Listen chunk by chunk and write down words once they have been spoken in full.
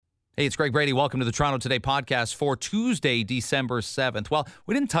Hey, it's Greg Brady. Welcome to the Toronto Today podcast for Tuesday, December 7th. Well,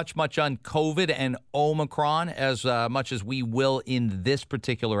 we didn't touch much on COVID and Omicron as much as we will in this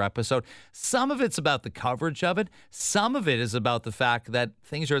particular episode. Some of it's about the coverage of it. Some of it is about the fact that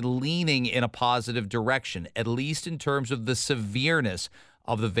things are leaning in a positive direction, at least in terms of the severeness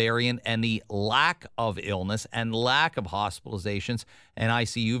of the variant and the lack of illness and lack of hospitalizations and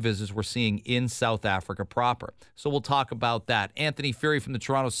ICU visits we're seeing in South Africa proper. So we'll talk about that. Anthony Fury from the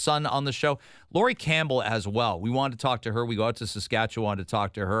Toronto Sun on the show. Laurie Campbell as well. We wanted to talk to her. We go out to Saskatchewan to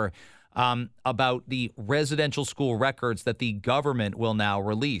talk to her about the residential school records that the government will now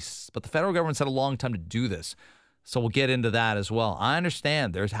release. But the federal government's had a long time to do this. So we'll get into that as well. I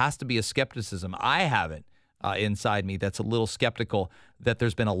understand there has to be a skepticism. I have it. Inside me that's a little skeptical that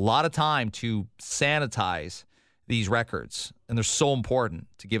there's been a lot of time to sanitize these records. And they're so important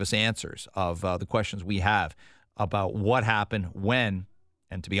to give us answers of the questions we have about what happened, when,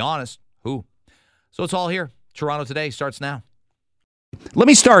 and to be honest, who. So it's all here. Toronto Today starts now. Let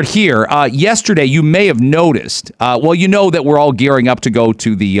me start here. Yesterday, you may have noticed, you know that we're all gearing up to go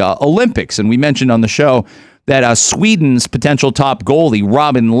to the Olympics. And we mentioned on the show that Sweden's potential top goalie,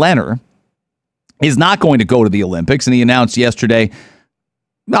 Robin Lehner, is not going to go to the Olympics. And he announced yesterday,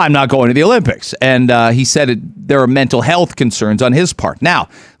 no, I'm not going to the Olympics. And he said there are mental health concerns on his part. Now,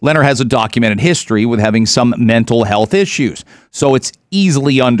 Lehner has a documented history with having some mental health issues. So it's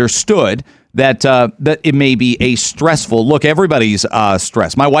easily understood that it may be a stressful look. Everybody's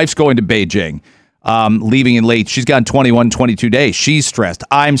stressed. My wife's going to Beijing, leaving in late. She's gone 21, 22 days. She's stressed.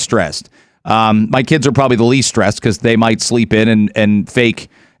 I'm stressed. My kids are probably the least stressed because they might sleep in and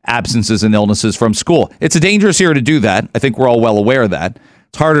fake absences and illnesses from school. It's a dangerous year to do that. I think we're all well aware of that.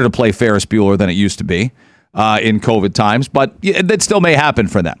 It's harder to play Ferris Bueller than it used to be in COVID times, but that still may happen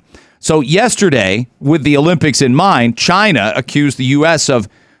for them. So yesterday, with the Olympics in mind, China accused the U.S. of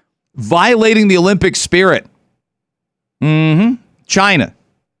violating the Olympic spirit. China,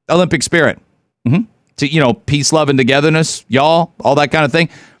 Olympic spirit. To, peace, love, and togetherness, y'all, all that kind of thing.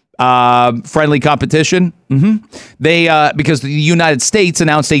 Friendly competition. They because the United States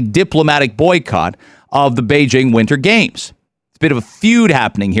announced a diplomatic boycott of the Beijing Winter Games. It's a bit of a feud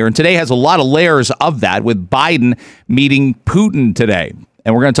happening here, and today has a lot of layers of that, with Biden meeting Putin today.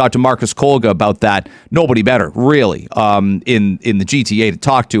 And we're going to talk to Marcus Kolga about that. Nobody better, really, in the GTA to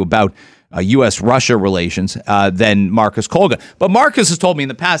talk to about U.S.-Russia relations than Marcus Kolga. But Marcus has told me in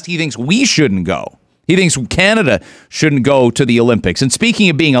the past he thinks we shouldn't go. He thinks Canada shouldn't go to the Olympics. And speaking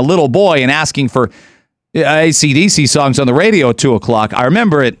of being a little boy and asking for AC/DC songs on the radio at 2 o'clock, I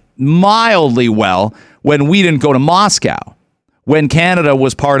remember it mildly well when we didn't go to Moscow, when Canada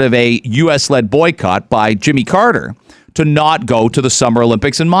was part of a U.S.-led boycott by Jimmy Carter to not go to the Summer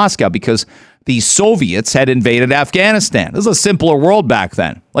Olympics in Moscow because the Soviets had invaded Afghanistan. It was a simpler world back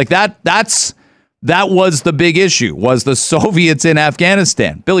then. Like that was the big issue, was the Soviets in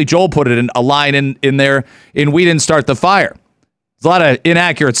Afghanistan. Billy Joel put it in a line in there in We Didn't Start the Fire. There's a lot of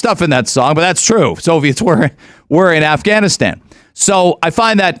inaccurate stuff in that song, but that's true. Soviets were in Afghanistan. So I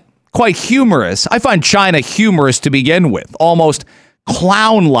find that quite humorous. I find China humorous to begin with, almost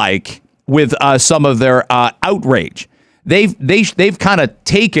clown-like with some of their outrage. They've kind of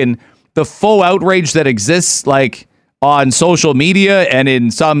taken the faux outrage that exists, like on social media and in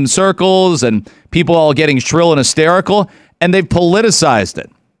some circles, and people all getting shrill and hysterical, and they've politicized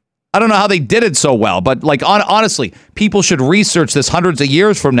it. I don't know how they did it so well, but honestly, people should research this hundreds of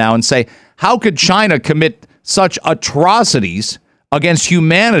years from now and say, how could China commit such atrocities against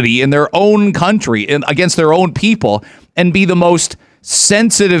humanity in their own country and against their own people and be the most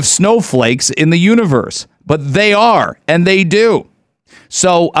sensitive snowflakes in the universe? But they are, and they do.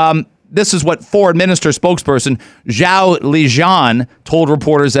 So, this is what Foreign Minister spokesperson Zhao Lijian told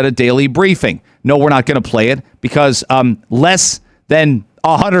reporters at a daily briefing. No, we're not going to play it because less than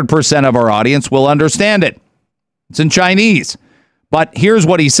 100% of our audience will understand it. It's in Chinese. But here's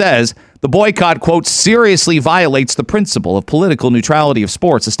what he says. The boycott, quote, seriously violates the principle of political neutrality of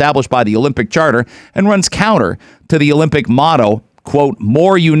sports established by the Olympic Charter and runs counter to the Olympic motto, quote,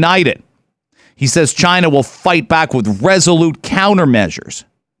 more united. He says China will fight back with resolute countermeasures.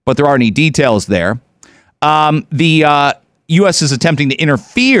 But there aren't any details there. The U.S. is attempting to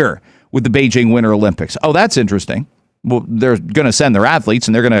interfere with the Beijing Winter Olympics. Oh, that's interesting. Well, they're going to send their athletes,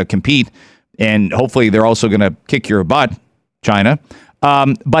 and they're going to compete, and hopefully they're also going to kick your butt, China.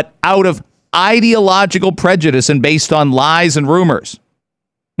 But out of ideological prejudice and based on lies and rumors.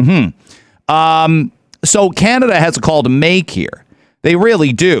 So Canada has a call to make here. They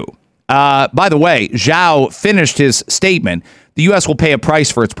really do. By the way, Zhao finished his statement. The U.S. will pay a price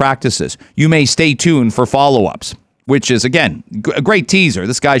for its practices. You may stay tuned for follow-ups. which is, again, a great teaser.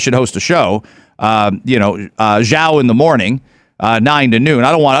 This guy should host a show, Zhao in the morning, 9 to noon.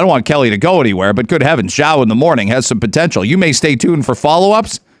 I don't want Kelly to go anywhere, but good heavens, Zhao in the morning has some potential. You may stay tuned for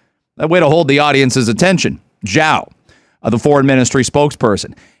follow-ups. That way to hold the audience's attention. Zhao, the foreign ministry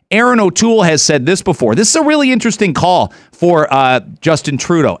spokesperson. Aaron O'Toole has said this before. This is a really interesting call for Justin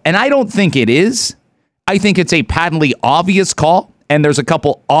Trudeau, and I don't think it is. I think it's a patently obvious call, and there's a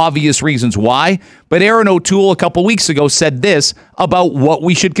couple obvious reasons why. But Aaron O'Toole a couple weeks ago said this about what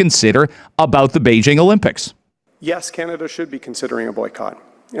we should consider about the Beijing Olympics. Yes, Canada should be considering a boycott.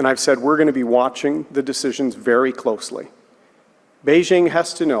 And I've said we're going to be watching the decisions very closely. Beijing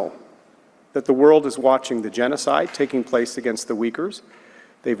has to know that the world is watching the genocide taking place against the Uyghurs.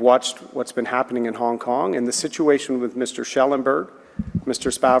 They've watched what's been happening in Hong Kong and the situation with Mr. Schellenberg,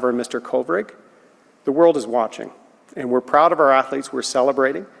 Mr. Spavor, and Mr. Kovrig. The world is watching. And we're proud of our athletes, we're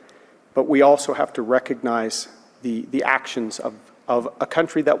celebrating, but we also have to recognize the actions of a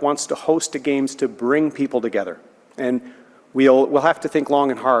country that wants to host the games to bring people together. And we'll have to think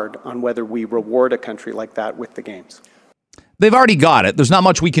long and hard on whether we reward a country like that with the games. They've already got it. There's not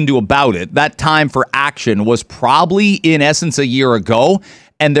much we can do about it. That time for action was probably, in essence, a year ago,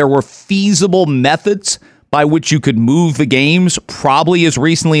 and there were feasible methods by which you could move the games probably as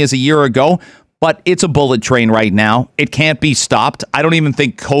recently as a year ago. But it's a bullet train right now. It can't be stopped. I don't even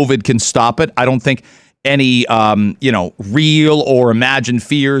think COVID can stop it. I don't think any, real or imagined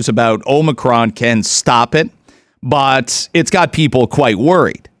fears about Omicron can stop it. But it's got people quite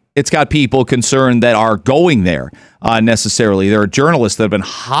worried. It's got people concerned that are going there necessarily. There are journalists that have been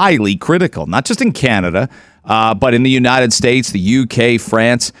highly critical, not just in Canada, but in the United States, the UK,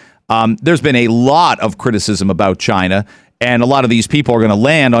 France. There's been a lot of criticism about China. And a lot of these people are going to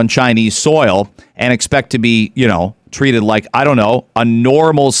land on Chinese soil and expect to be, treated like, I don't know, a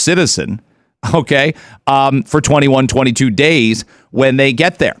normal citizen, okay, for 21, 22 days when they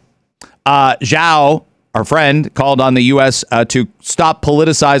get there. Zhao, our friend, called on the U.S. To stop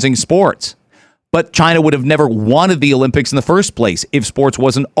politicizing sports. But China would have never wanted the Olympics in the first place if sports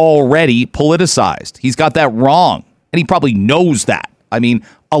wasn't already politicized. He's got that wrong. And he probably knows that. I mean,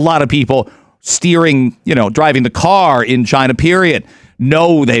 a lot of people steering, driving the car in China, period,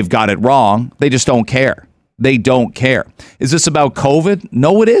 know they've got it wrong. They just don't care. They don't care. Is this about COVID?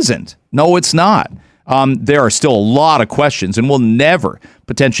 No, it isn't. No, it's not. There are still a lot of questions, and we'll never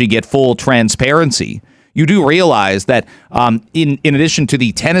potentially get full transparency. You do realize that in addition to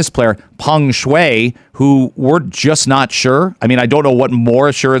the tennis player Peng Shuai, who we're just not sure. I mean, I don't know what more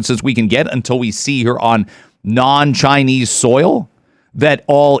assurances we can get until we see her on non-Chinese soil, that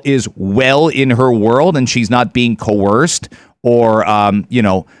all is well in her world and she's not being coerced or,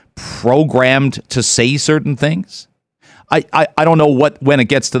 programmed to say certain things. I don't know when it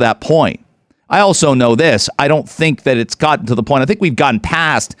gets to that point. I also know this. I don't think that it's gotten to the point. I think we've gotten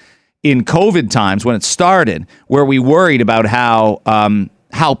past in COVID times when it started where we worried about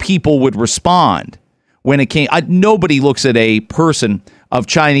how people would respond when it came. Nobody looks at a person of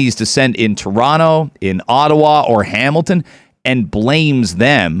Chinese descent in Toronto, in Ottawa, or Hamilton and blames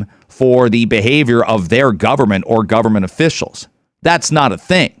them for the behavior of their government or government officials. That's not a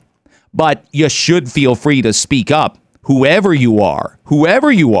thing. But you should feel free to speak up, whoever you are,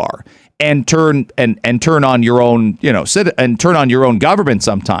 and turn on your own, and turn on your own government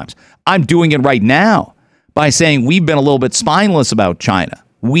sometimes. I'm doing it right now by saying we've been a little bit spineless about China.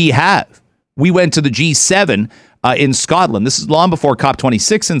 We have. We went to the G7 in Scotland. This is long before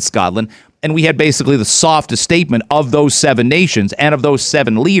COP26 in Scotland. And we had basically the softest statement of those 7 nations and of those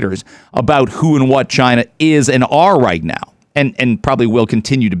 7 leaders about who and what China is and are right now, and probably will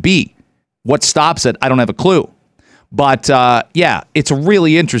continue to be. What stops it, I don't have a clue. But it's a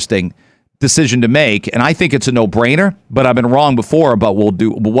really interesting decision to make, and I think it's a no-brainer, but I've been wrong before about what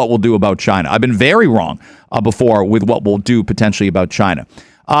we'll do about China. I've been very wrong before with what we'll do potentially about China.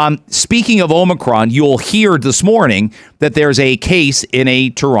 Speaking of Omicron, you'll hear this morning that there's a case in a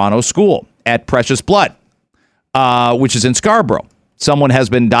Toronto school at Precious Blood, which is in Scarborough. Someone has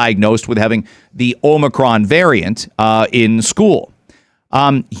been diagnosed with having the Omicron variant in school.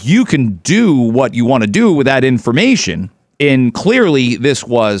 You can do what you want to do with that information, and clearly this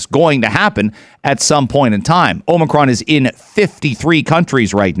was going to happen at some point in time. Omicron is in 53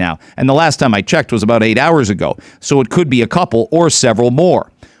 countries right now, and the last time I checked was about 8 hours ago, so it could be a couple or several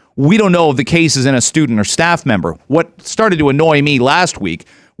more. We don't know if the case is in a student or staff member. What started to annoy me last week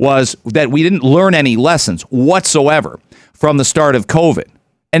was that we didn't learn any lessons whatsoever from the start of COVID.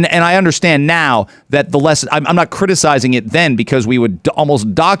 And I understand now that the lesson, I'm not criticizing it then because we would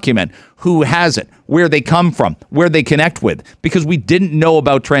almost document who has it, where they come from, where they connect with, because we didn't know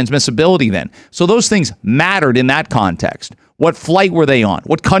about transmissibility then. So those things mattered in that context. What flight were they on?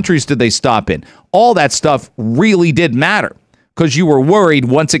 What countries did they stop in? All that stuff really did matter because you were worried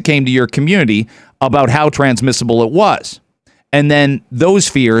once it came to your community about how transmissible it was. And then those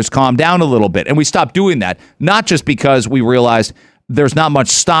fears calmed down a little bit. And we stopped doing that, not just because we realized there's not much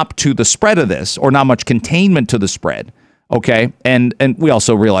stop to the spread of this or not much containment to the spread. Okay. And we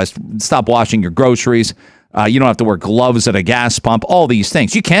also realized stop washing your groceries. You don't have to wear gloves at a gas pump, all these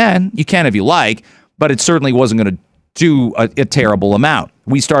things. You can if you like, but it certainly wasn't going to do a terrible amount.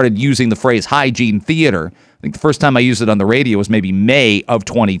 We started using the phrase hygiene theater. I think the first time I used it on the radio was maybe May of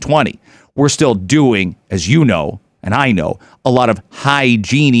 2020. We're still doing, as you know, and I know, a lot of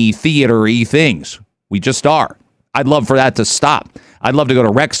hygiene theater-y things. We just are. I'd love for that to stop. I'd love to go to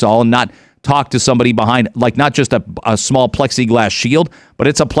Rexall and not talk to somebody behind, like not just a small plexiglass shield, but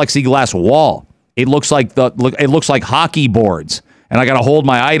it's a plexiglass wall. It looks like hockey boards, and I got to hold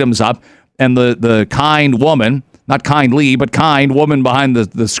my items up, and the kind woman, not kindly, but kind woman behind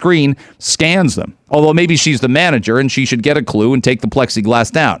the screen scans them. Although maybe she's the manager and she should get a clue and take the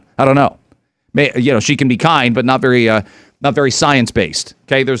plexiglass down. I don't know. She can be kind, but not very science-based.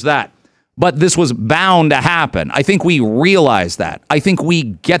 Okay, there's that. But this was bound to happen. I think we realize that. I think we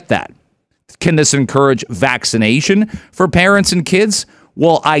get that. Can this encourage vaccination for parents and kids?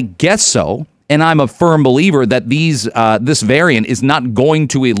 Well, I guess so. And I'm a firm believer that this variant is not going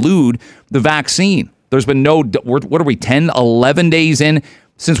to elude the vaccine. There's been what are we, 10, 11 days in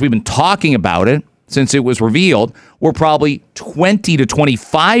since we've been talking about it, since it was revealed. We're probably 20 to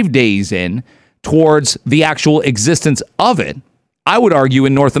 25 days in towards the actual existence of it. I would argue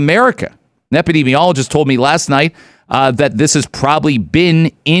in North America. An epidemiologist told me last night that this has probably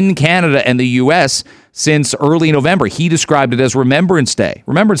been in Canada and the U.S. since early November. He described it as Remembrance Day.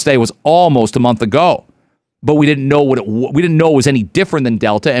 Remembrance Day was almost a month ago, but we didn't know we didn't know it was any different than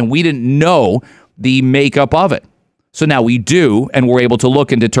Delta, and we didn't know the makeup of it. So now we do, and we're able to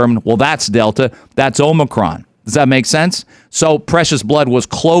look and determine, well, that's Delta, that's Omicron. Does that make sense? So Precious Blood was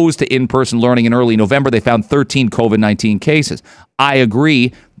closed to in-person learning in early November. They found 13 COVID-19 cases. I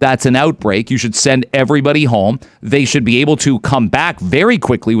agree that's an outbreak. You should send everybody home. They should be able to come back very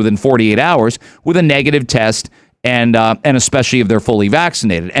quickly within 48 hours with a negative test, and especially if they're fully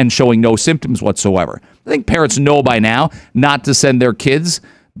vaccinated and showing no symptoms whatsoever. I think parents know by now not to send their kids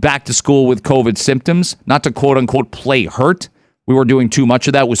back to school with COVID symptoms, not to quote-unquote play hurt. We were doing too much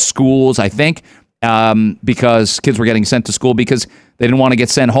of that with schools, I think, because kids were getting sent to school because they didn't want to get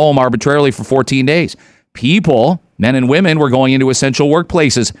sent home arbitrarily for 14 days. People, men and women, were going into essential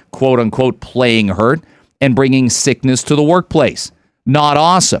workplaces, quote-unquote playing hurt, and bringing sickness to the workplace. Not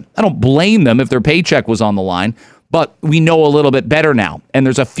awesome. I don't blame them if their paycheck was on the line, but we know a little bit better now, and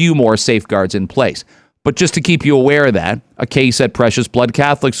there's a few more safeguards in place. But just to keep you aware of that, a case at Precious Blood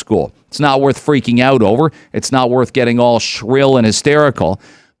Catholic School. It's not worth freaking out over. It's not worth getting all shrill and hysterical.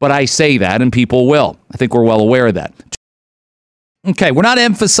 But I say that, and people will. I think we're well aware of that. Okay, we're not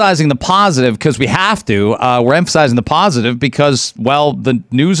emphasizing the positive because we have to. We're emphasizing the positive because, well, the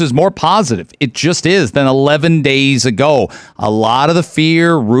news is more positive. It just is than 11 days ago. A lot of the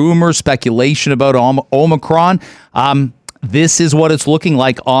fear, rumor, speculation about Omicron, this is what it's looking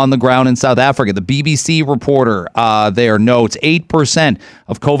like on the ground in South Africa. The BBC reporter there notes 8%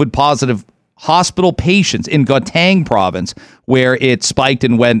 of COVID-positive hospital patients in Gauteng province, where it spiked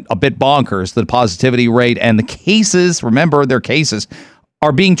and went a bit bonkers, the positivity rate and the cases, remember, their cases,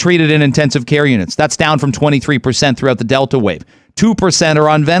 are being treated in intensive care units. That's down from 23% throughout the Delta wave. 2% are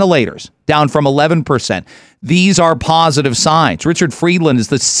on ventilators, down from 11%. These are positive signs. Richard Friedland is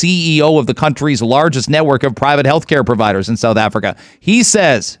the CEO of the country's largest network of private healthcare providers in South Africa. He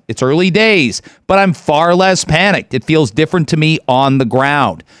says, it's early days, but I'm far less panicked. It feels different to me on the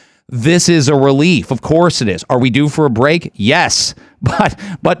ground. This is a relief. Of course it is. Are we due for a break? Yes.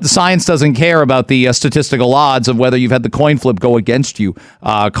 But the science doesn't care about the statistical odds of whether you've had the coin flip go against you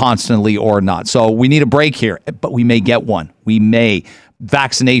constantly or not. So we need a break here, but we may get one. We may.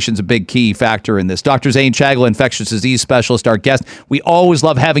 Vaccination's a big key factor in this. Dr. Zane Chagla, infectious disease specialist, our guest. We always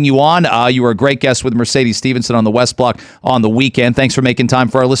love having you on. You were a great guest with Mercedes Stephenson on the West Block on the weekend. Thanks for making time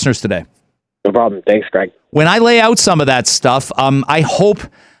for our listeners today. No problem. Thanks, Greg. When I lay out some of that stuff, I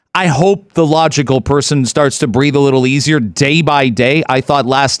hope the logical person starts to breathe a little easier day by day. I thought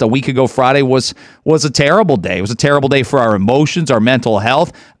a week ago Friday was a terrible day. It was a terrible day for our emotions, our mental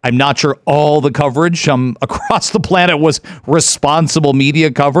health. I'm not sure all the coverage across the planet was responsible media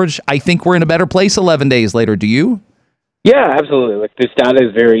coverage. I think we're in a better place 11 days later. Do you? Yeah, absolutely. Like, this data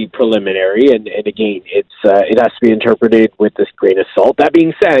is very preliminary, and again, it has to be interpreted with this grain of salt. That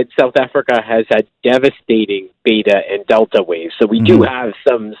being said, South Africa has had devastating Beta and Delta waves, so we do have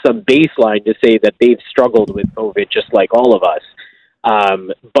some baseline to say that they've struggled with COVID just like all of us.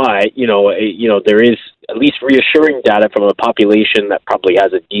 But there is at least reassuring data from a population that probably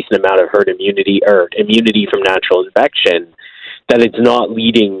has a decent amount of herd immunity or immunity from natural infection, that it's not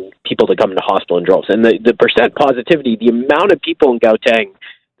leading people to come into hospital in droves. And the percent positivity, the amount of people in Gauteng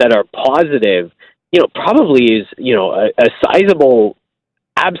that are positive, probably is, a sizable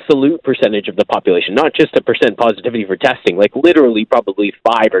absolute percentage of the population, not just a percent positivity for testing. Like, literally probably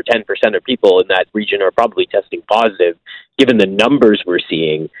 5 or 10% of people in that region are probably testing positive, given the numbers we're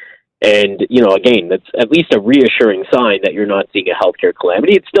seeing. And, again, that's at least a reassuring sign that you're not seeing a healthcare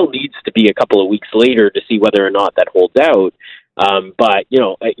calamity. It still needs to be a couple of weeks later to see whether or not that holds out. But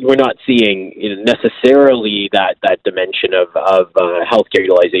we're not seeing necessarily that dimension of healthcare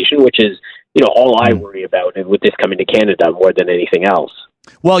utilization, which is all I worry about with this coming to Canada more than anything else.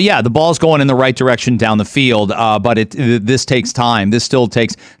 Well, yeah, the ball's going in the right direction down the field, but this takes time. This still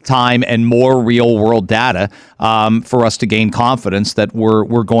takes time and more real-world data for us to gain confidence that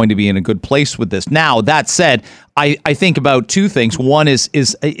we're going to be in a good place with this. Now, that said, I think about two things. One is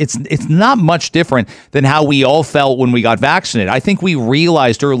it's not much different than how we all felt when we got vaccinated. I think we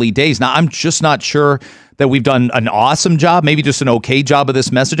realized early days. Now, I'm just not sure that we've done an awesome job, maybe just an okay job of this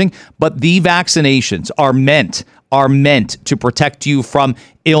messaging, but the vaccinations are meant to protect you from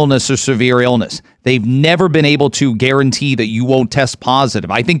illness or severe illness. They've never been able to guarantee that you won't test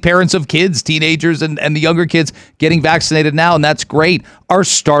positive. I think parents of kids, teenagers, and the younger kids getting vaccinated now, and that's great, are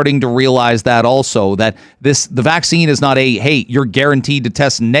starting to realize that also, that the vaccine is not hey, you're guaranteed to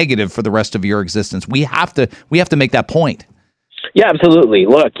test negative for the rest of your existence. We have to make that point. Yeah, absolutely.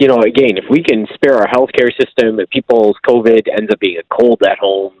 Look, again, if we can spare our healthcare system, if people's COVID ends up being a cold at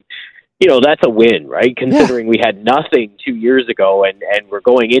home, that's a win, right? Considering we had nothing 2 years ago, and we're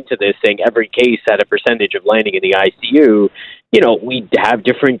going into this saying every case had a percentage of landing in the ICU, we have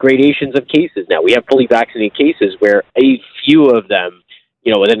different gradations of cases now. We have fully vaccinated cases where a few of them,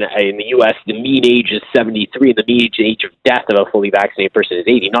 in the U.S., the mean age is 73, and the mean age of death of a fully vaccinated person is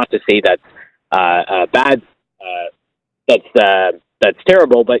 80. Not to say that's bad, that's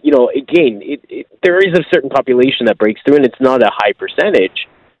terrible, but, again, there is a certain population that breaks through, and it's not a high percentage.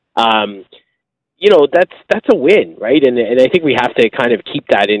 That's a win, right? And I think we have to kind of keep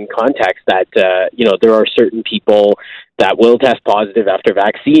that in context that, there are certain people that will test positive after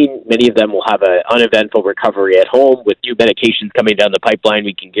vaccine. Many of them will have an uneventful recovery at home. With new medications coming down the pipeline,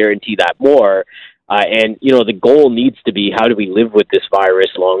 we can guarantee that more. And the goal needs to be, how do we live with this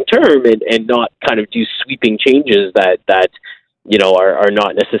virus long term and not kind of do sweeping changes that are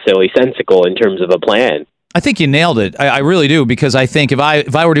not necessarily sensical in terms of a plan. I think you nailed it. I really do, because I think if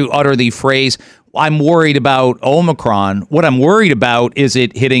I were to utter the phrase, I'm worried about Omicron, what I'm worried about is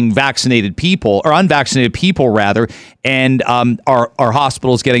it hitting vaccinated people, or unvaccinated people rather, and our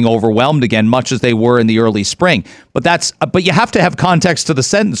hospitals getting overwhelmed again, much as they were in the early spring. But you have to have context to the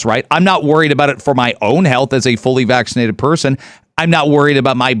sentence, right? I'm not worried about it for my own health as a fully vaccinated person. I'm not worried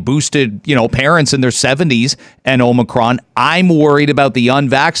about my boosted, parents in their 70s and Omicron. I'm worried about the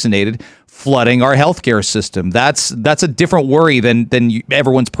unvaccinated flooding our healthcare system. That's a different worry than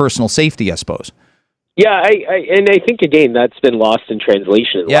everyone's personal safety, I suppose. Yeah, I think, again, that's been lost in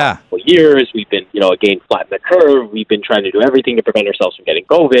translation in the last couple of years. We've been, again, flatten the curve. We've been trying to do everything to prevent ourselves from getting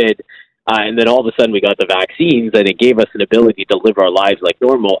COVID. And then all of a sudden we got the vaccines, and it gave us an ability to live our lives like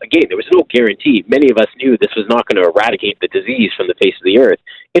normal. Again, there was no guarantee. Many of us knew this was not going to eradicate the disease from the face of the earth.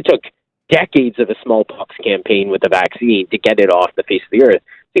 It took decades of a smallpox campaign with the vaccine to get it off the face of the earth.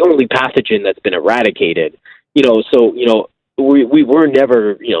 The only pathogen that's been eradicated, we were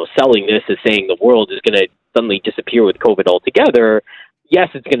never, selling this as saying the world is going to suddenly disappear with COVID altogether. Yes,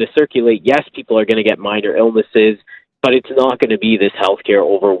 it's going to circulate. Yes, people are going to get minor illnesses, but it's not going to be this healthcare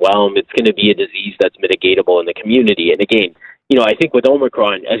overwhelm. It's going to be a disease that's mitigatable in the community. And again, I think with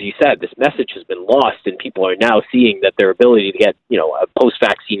Omicron, as you said, this message has been lost, and people are now seeing that their ability to get, a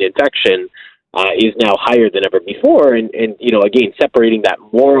post-vaccine infection is now higher than ever before. And again, separating that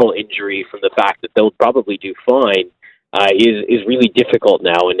moral injury from the fact that they'll probably do fine is really difficult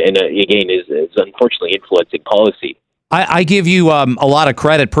now, and again, is unfortunately influencing policy. I give you a lot of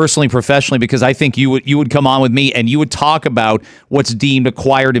credit personally, professionally, because I think you would come on with me and you would talk about what's deemed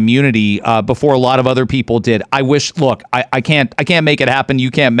acquired immunity before a lot of other people did. I wish, look, I can't make it happen.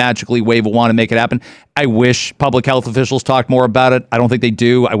 You can't magically wave a wand and make it happen. I wish public health officials talked more about it. I don't think they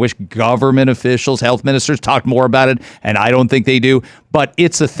do. I wish government officials, health ministers talked more about it, and I don't think they do. But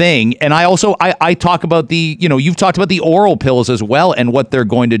it's a thing. And I talk about you've talked about the oral pills as well and what they're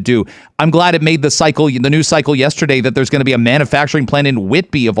going to do. I'm glad it made the news cycle yesterday that there's going to be a manufacturing plant in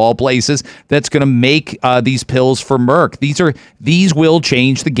Whitby, of all places, that's going to make these pills for Merck. These will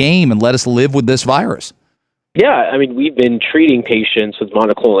change the game and let us live with this virus. Yeah, I mean, we've been treating patients with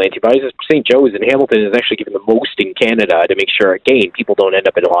monoclonal antibodies. St. Joe's in Hamilton is actually given the most in Canada to make sure, again, people don't end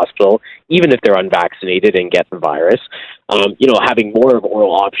up in a hospital, even if they're unvaccinated and get the virus. Having more of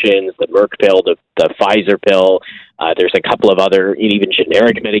oral options, the Merck pill, the Pfizer pill, there's a couple of other, even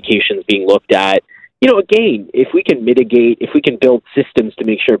generic medications being looked at. Again, if we can mitigate, if we can build systems to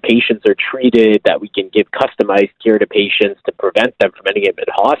make sure patients are treated, that we can give customized care to patients to prevent them from ending up in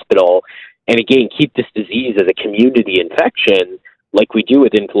hospital, and again, keep this disease as a community infection like we do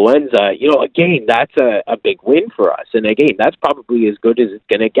with influenza, again, that's a big win for us. And again, that's probably as good as it's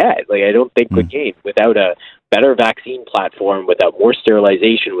going to get. I don't think, again, without a better vaccine platform, without more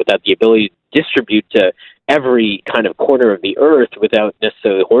sterilization, without the ability to distribute to every kind of corner of the earth without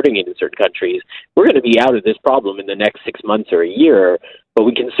necessarily hoarding it in certain countries, we're going to be out of this problem in the next 6 months or a year. But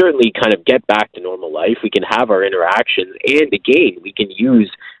we can certainly kind of get back to normal life. We can have our interactions. And again, we can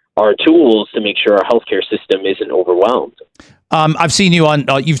use our tools to make sure our healthcare system isn't overwhelmed. I've seen you on.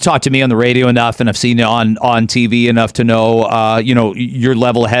 You've talked to me on the radio enough, and I've seen you on TV enough to know. You're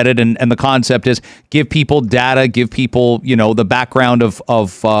level-headed, and the concept is give people data, give people the background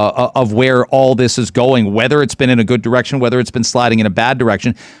of where all this is going, whether it's been in a good direction, whether it's been sliding in a bad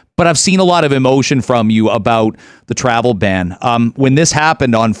direction. But I've seen a lot of emotion from you about the travel ban. When this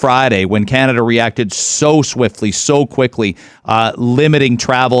happened on Friday, when Canada reacted so swiftly, so quickly, limiting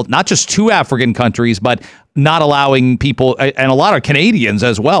travel, not just to African countries, but not allowing people, and a lot of Canadians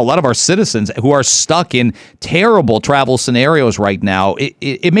as well, a lot of our citizens who are stuck in terrible travel scenarios right now,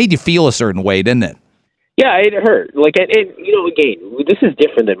 it made you feel a certain way, didn't it? Yeah, it hurt. Again, this is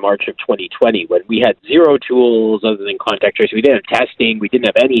different than March of 2020 when we had zero tools other than contact tracing. We didn't have testing. We didn't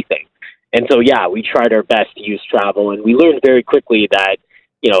have anything. And so, yeah, we tried our best to use travel, and we learned very quickly that,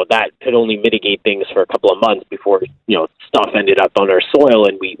 that could only mitigate things for a couple of months before, stuff ended up on our soil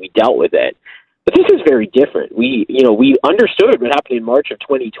and we dealt with it. But this is very different. We understood what happened in March of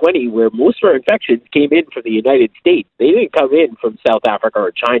 2020, where most of our infections came in from the United States. They didn't come in from South Africa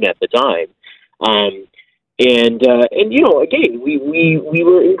or China at the time. Again, we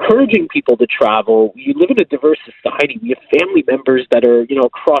were encouraging people to travel. We live in a diverse society. We have family members that are,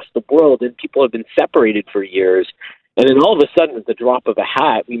 across the world, and people have been separated for years. And then all of a sudden, at the drop of a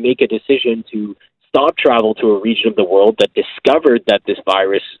hat, we make a decision to stop travel to a region of the world that discovered that this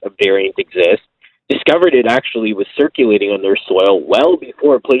virus variant exists, discovered it actually was circulating on their soil well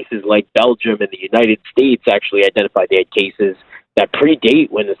before places like Belgium and the United States actually identified they had cases that predate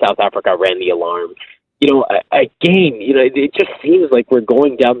when South Africa ran the alarm. It just seems like we're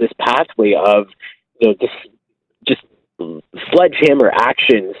going down this pathway of, just sledgehammer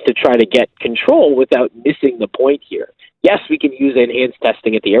actions to try to get control without missing the point here. Yes, we can use enhanced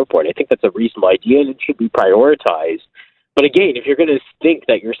testing at the airport. I think that's a reasonable idea, and it should be prioritized. But again, if you're going to think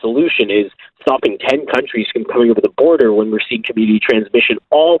that your solution is stopping 10 countries from coming over the border when we're seeing community transmission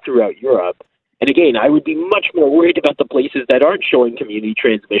all throughout Europe, and again, I would be much more worried about the places that aren't showing community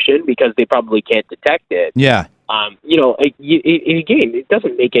transmission because they probably can't detect it. Yeah. It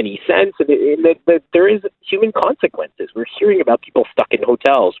doesn't make any sense. And there is human consequences. We're hearing about people stuck in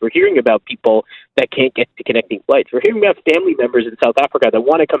hotels. We're hearing about people that can't get to connecting flights. We're hearing about family members in South Africa that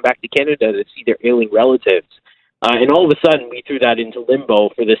want to come back to Canada to see their ailing relatives. And all of a sudden, we threw that into limbo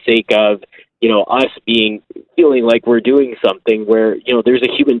for the sake of, us feeling like we're doing something where, there's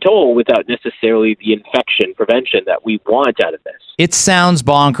a human toll without necessarily the infection prevention that we want out of this. It sounds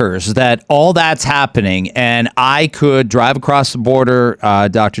bonkers that all that's happening, and I could drive across the border,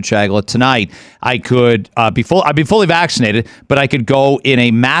 Dr. Chagla, tonight. I could I'd be fully vaccinated, but I could go in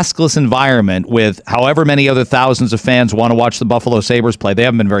a maskless environment with however many other thousands of fans want to watch the Buffalo Sabres play. They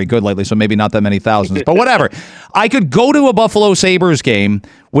haven't been very good lately, so maybe not that many thousands, but whatever. I could go to a Buffalo Sabres game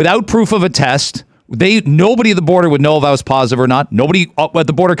without proof of a test. Nobody at the border would know if I was positive or not. Nobody at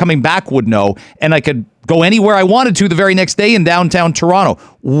the border coming back would know, and I could go anywhere I wanted to the very next day in downtown Toronto.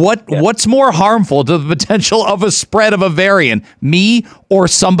 What's more harmful to the potential of a spread of a variant, me or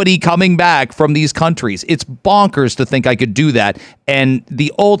somebody coming back from these countries? It's bonkers to think I could do that, and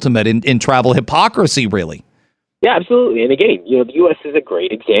the ultimate in travel hypocrisy, really. Yeah, absolutely. And again, the U.S. is a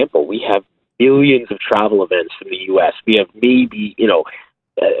great example. We have billions of travel events from the U.S. We have maybe,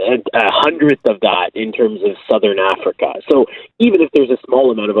 a hundredth of that in terms of southern Africa. So even if there's a small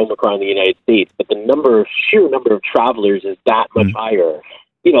amount of Omicron in the United States, but the sheer number of travelers is that much higher,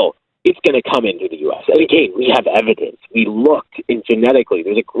 it's going to come into the U.S. And again, we have evidence. We looked in genetically.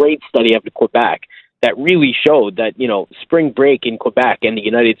 There's a great study out of Quebec that really showed that, spring break in Quebec and the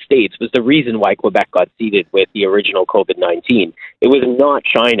United States was the reason why Quebec got seeded with the original COVID-19. It was not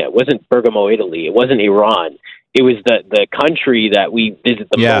China. It wasn't Bergamo, Italy. It wasn't Iran. It was the country that we visit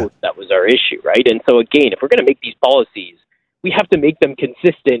the most that was our issue, right? And so, again, if we're going to make these policies, we have to make them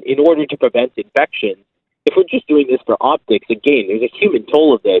consistent in order to prevent infections. If we're just doing this for optics, again, there's a human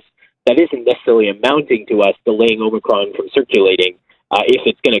toll of this that isn't necessarily amounting to us delaying Omicron from circulating if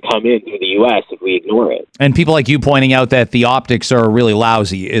it's going to come in through the U.S. if we ignore it. And people like you pointing out that the optics are really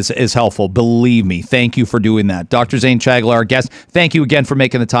lousy is helpful. Believe me. Thank you for doing that. Dr. Zain Chagla, our guest, thank you again for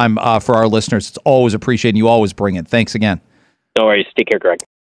making the time for our listeners. It's always appreciated. You always bring it. Thanks again. No worries. Take care, Greg.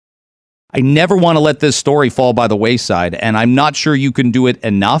 I never want to let this story fall by the wayside, and I'm not sure you can do it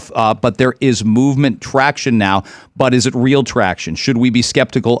enough, but there is movement traction now. But is it real traction? Should we be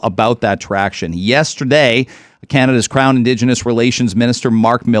skeptical about that traction? Yesterday, Canada's Crown Indigenous Relations Minister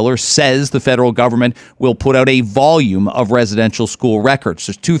Mark Miller says the federal government will put out a volume of residential school records.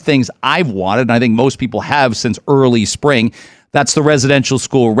 There's two things I've wanted, and I think most people have since early spring. That's the residential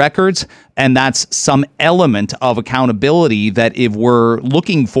school records, and that's some element of accountability that if we're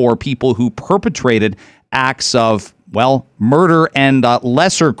looking for people who perpetrated acts of, murder and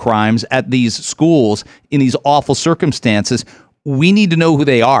lesser crimes at these schools in these awful circumstances, we need to know who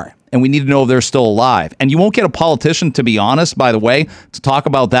they are. And we need to know if they're still alive. And you won't get a politician, to be honest, by the way, to talk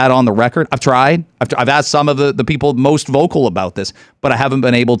about that on the record. I've tried. I've asked some of the people most vocal about this, but I haven't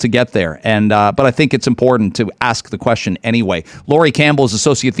been able to get there. And but I think it's important to ask the question anyway. Laurie Campbell is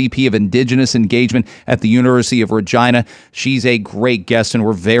Associate VP of Indigenous Engagement at the University of Regina. She's a great guest, and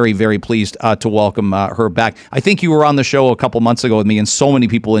we're very, very pleased to welcome her back. I think you were on the show a couple months ago with me, and so many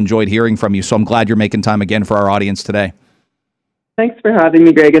people enjoyed hearing from you. So I'm glad you're making time again for our audience today. Thanks for having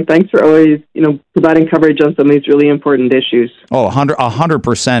me, Greg, and thanks for always, providing coverage on some of these really important issues. Oh,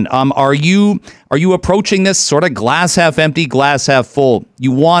 100%. Are you approaching this sort of glass half empty, glass half full?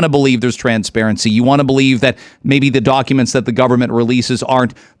 You want to believe there's transparency. You want to believe that maybe the documents that the government releases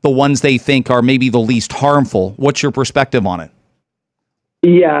aren't the ones they think are maybe the least harmful. What's your perspective on it?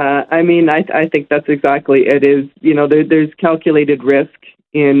 Yeah, I think that's exactly it. Is there's calculated risk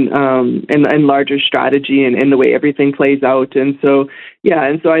in larger strategy and in the way everything plays out. And so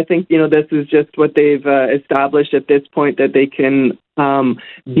I think, this is just what they've established at this point, that they can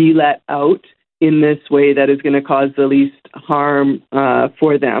be let out in this way that is going to cause the least harm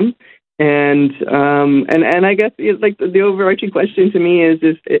for them. And I guess the overarching question to me is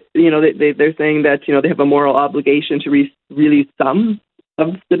they're saying that, they have a moral obligation to release some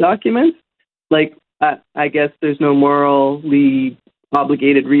of the documents. I guess there's no morally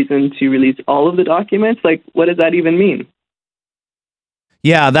obligated reason to release all of the documents. What does that even mean?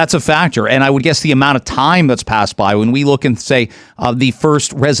 Yeah, that's a factor. And I would guess the amount of time that's passed by when we look and say the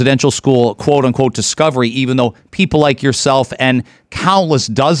first residential school, quote unquote, discovery, even though people like yourself and countless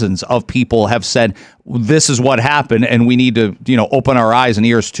dozens of people have said, this is what happened and we need to, open our eyes and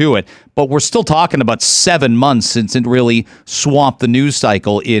ears to it. But we're still talking about 7 months since it really swamped the news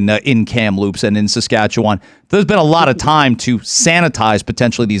cycle in Kamloops and in Saskatchewan. There's been a lot of time to sanitize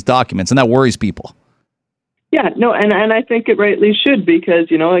potentially these documents, and that worries people. Yeah, no, and I think it rightly should,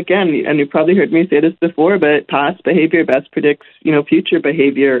 because, again, and you've probably heard me say this before, but past behavior best predicts, future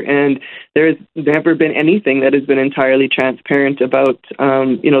behavior. And there's never been anything that has been entirely transparent about,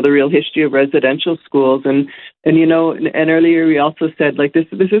 the real history of residential schools. And earlier we also said, this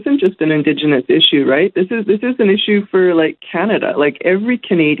isn't just an Indigenous issue, right? This is an issue for, Canada. Every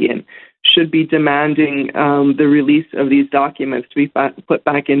Canadian should be demanding the release of these documents to be put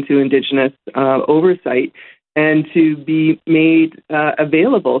back into Indigenous oversight, and to be made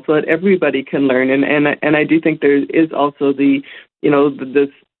available so that everybody can learn. And I do think there is also the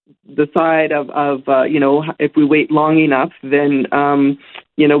side of if we wait long enough, then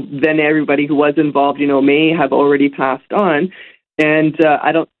then everybody who was involved may have already passed on. And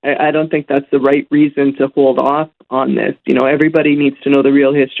I don't think that's the right reason to hold off on this. Everybody needs to know the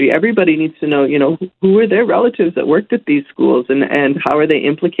real history. Everybody needs to know, who are their relatives that worked at these schools, and how are they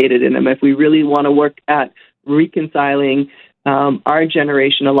implicated in them. If we really want to work at reconciling our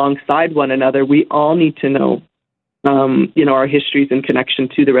generation alongside one another, we all need to know our histories in connection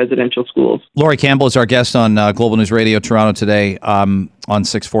to the residential schools. Laurie Campbell is our guest on Global News Radio Toronto today. on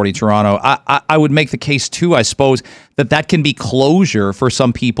 640 Toronto. I would make the case too, I suppose, that can be closure for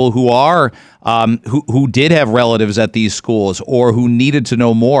some people who are who did have relatives at these schools or who needed to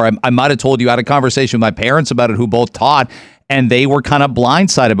know more. I might have told you, I had a conversation with my parents about it, who both taught, and they were kind of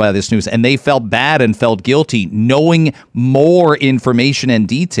blindsided by this news, and they felt bad and felt guilty knowing more information and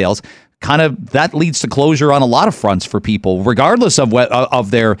details. Kind of that leads to closure on a lot of fronts for people, regardless of what of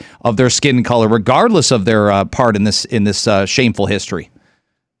their skin color, regardless of their part in this shameful history.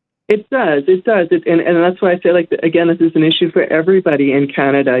 It does, and that's why I say, like, again, this is an issue for everybody in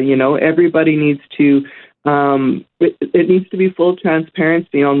Canada. You know, everybody needs to. It needs to be full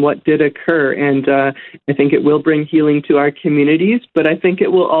transparency on what did occur, and I think it will bring healing to our communities. But I think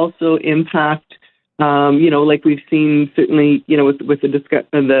it will also impact. Like we've seen, certainly, with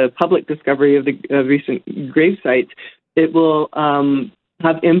the public discovery of the recent grave sites, it will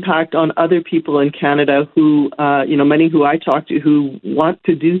have impact on other people in Canada who, many who I talk to who want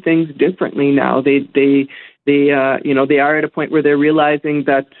to do things differently now. They are at a point where they're realizing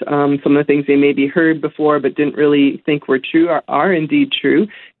that some of the things they maybe heard before but didn't really think were true are indeed true,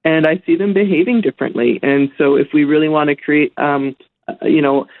 and I see them behaving differently. And so, if we really want to create,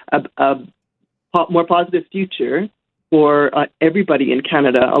 a more positive future for everybody in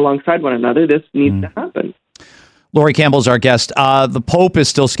Canada alongside one another, this needs to happen. Laurie Campbell's our guest. The Pope is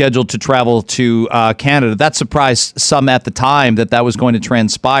still scheduled to travel to Canada. That surprised some at the time that was going to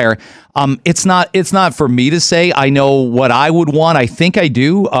transpire. It's not for me to say. I know what I would want. I think I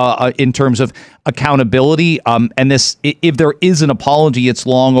do in terms of accountability. And this, if there is an apology, it's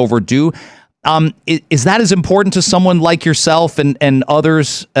long overdue. Is that as important to someone like yourself and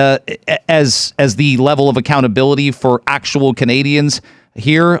others as the level of accountability for actual Canadians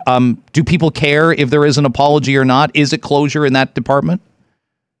here? Do people care if there is an apology or not? Is it closure in that department?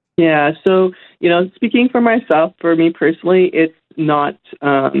 Yeah. So, speaking for myself, for me personally, it's not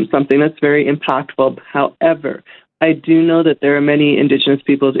something that's very impactful. However, I do know that there are many Indigenous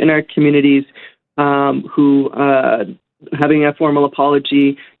peoples in our communities who having a formal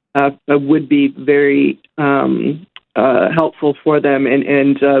apology would be very helpful for them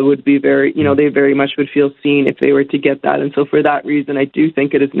and would be very, they very much would feel seen if they were to get that. And so for that reason, I do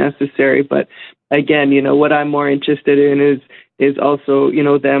think it is necessary. But again, what I'm more interested in is also,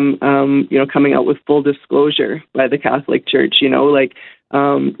 them, coming out with full disclosure by the Catholic Church, delivering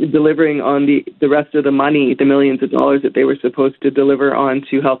on the rest of the money, the millions of dollars that they were supposed to deliver on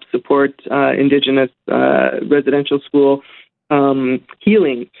to help support Indigenous residential school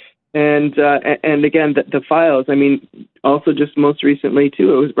healing. And again, the files, also just most recently,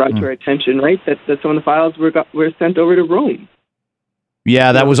 too, it was brought to our attention, right, that some of the files were sent over to Rome.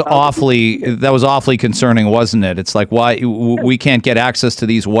 Yeah, that was awfully concerning, wasn't it? It's like, why we can't get access to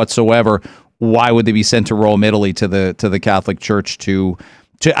these whatsoever. Why would they be sent to Rome, Italy, to the Catholic Church to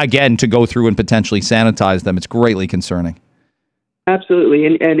go through and potentially sanitize them? It's greatly concerning. Absolutely,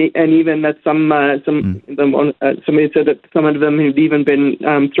 and even that somebody said that some of them have even been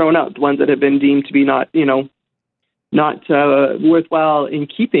thrown out, the ones that have been deemed to be not worthwhile in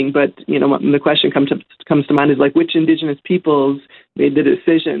keeping. But the question comes to mind is, like, which Indigenous peoples made the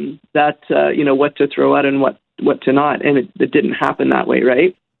decision that what to throw out and what to not, and it didn't happen that way,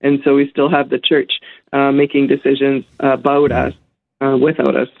 right? And so we still have the Church making decisions about us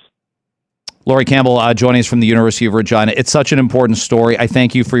without us. Laurie Campbell joining us from the University of Regina. It's such an important story. I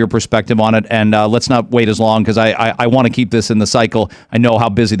thank you for your perspective on it, and let's not wait as long, because I want to keep this in the cycle. I know how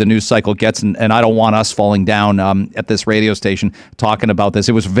busy the news cycle gets, and I don't want us falling down at this radio station talking about this.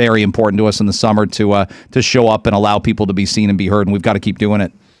 It was very important to us in the summer to show up and allow people to be seen and be heard, and we've got to keep doing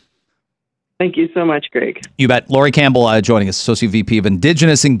it. Thank you so much, Greg. You bet. Laurie Campbell joining us, Associate VP of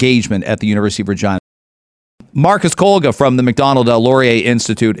Indigenous Engagement at the University of Regina. Marcus Kolga from the Macdonald Laurier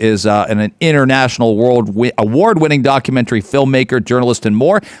Institute is an international award-winning documentary filmmaker, journalist, and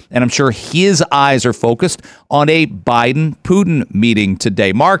more. And I'm sure his eyes are focused on a Biden-Putin meeting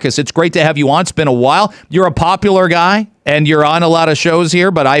today. Marcus, it's great to have you on. It's been a while. You're a popular guy, and you're on a lot of shows here,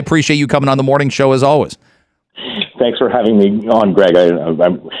 but I appreciate you coming on the morning show as always. Thanks for having me on, Greg.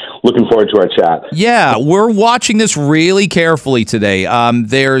 I'm looking forward to our chat. Yeah, we're watching this really carefully today.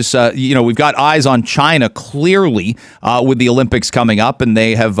 We've got eyes on China clearly with the Olympics coming up, and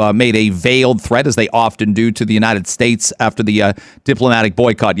they have made a veiled threat, as they often do, to the United States after the diplomatic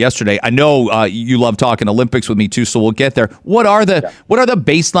boycott yesterday. I know you love talking Olympics with me too, so we'll get there. What are the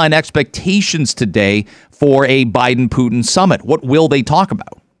baseline expectations today for a Biden-Putin summit? What will they talk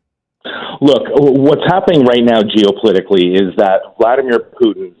about? Look, what's happening right now geopolitically is that Vladimir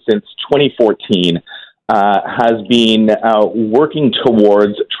Putin, since 2014, has been working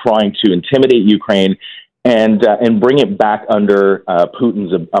towards trying to intimidate Ukraine and bring it back under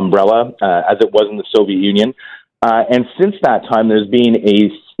Putin's umbrella, as it was in the Soviet Union. And since that time, there's been a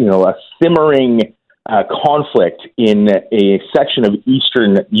simmering conflict in a section of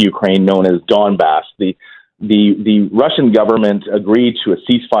eastern Ukraine known as Donbass. The Russian government agreed to a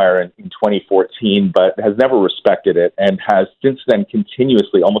ceasefire in 2014, but has never respected it, and has since then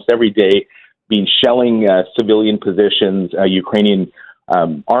continuously, almost every day, been shelling civilian positions, Ukrainian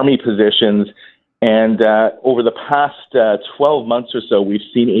army positions. And over the past 12 months or so, we've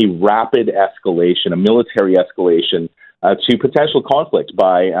seen a rapid escalation, a military escalation to potential conflict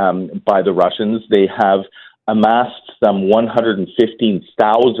by the Russians. They have amassed some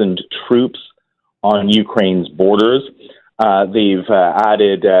 115,000 troops on Ukraine's borders. They've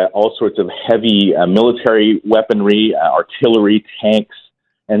added all sorts of heavy military weaponry, artillery, tanks,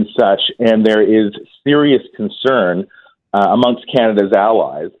 and such. And there is serious concern amongst Canada's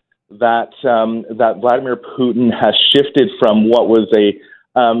allies that Vladimir Putin has shifted from what was a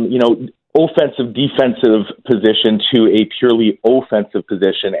offensive defensive position to a purely offensive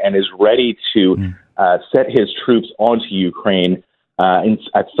position, and is ready to set his troops onto Ukraine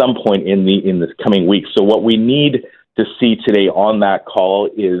at some point in the coming weeks. So what we need to see today on that call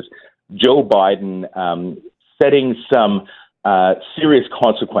is Joe Biden setting some serious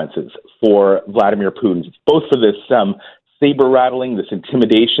consequences for Vladimir Putin, both for this saber rattling, this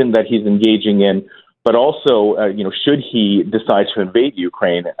intimidation that he's engaging in, but also, should he decide to invade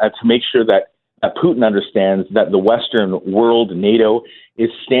Ukraine, to make sure that Putin understands that the Western world, NATO, is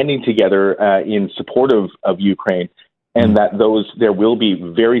standing together in support of Ukraine, and that there will be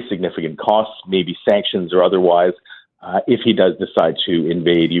very significant costs, maybe sanctions or otherwise, if he does decide to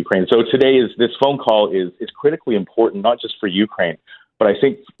invade Ukraine. So this phone call is critically important, not just for Ukraine, but I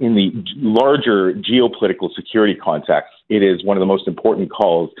think in the larger geopolitical security context, it is one of the most important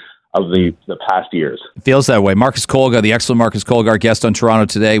calls of the past years. It feels that way. Marcus Kolga, the excellent Marcus Kolga, our guest on Toronto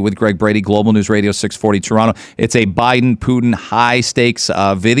Today with Greg Brady, Global News Radio 640 Toronto. It's a Biden-Putin high-stakes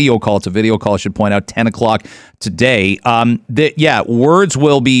video call. It's a video call, I should point out, 10 o'clock today. Words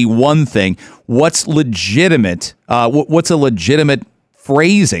will be one thing. What's legitimate? What's a legitimate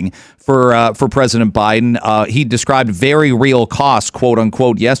phrasing for President Biden? He described very real costs, quote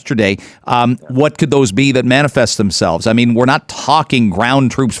unquote, yesterday. What could those be that manifest themselves? I mean, we're not talking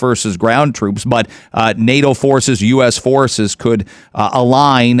ground troops versus ground troops, but NATO forces, U.S. forces could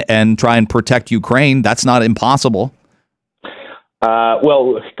align and try and protect Ukraine. That's not impossible.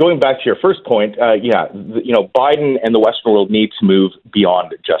 Well, going back to your first point, Biden and the Western world need to move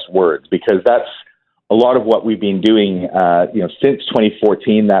beyond just words, because that's a lot of what we've been doing, since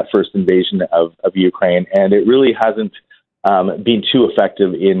 2014, that first invasion of Ukraine, and it really hasn't been too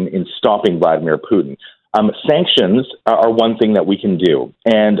effective in stopping Vladimir Putin. Sanctions are one thing that we can do,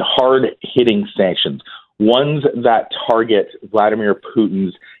 and hard-hitting sanctions, ones that target Vladimir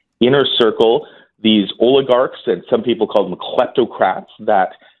Putin's inner circle, these oligarchs, and some people call them kleptocrats,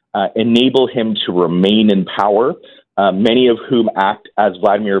 that enable him to remain in power, many of whom act as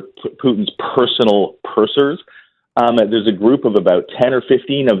Vladimir Putin's personal pursers. There's a group of about 10 or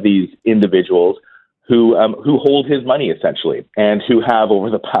 15 of these individuals who hold his money, essentially, and who have, over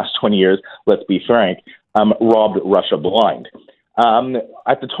the past 20 years, let's be frank, robbed Russia blind.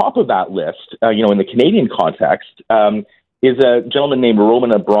 At the top of that list, in the Canadian context, is a gentleman named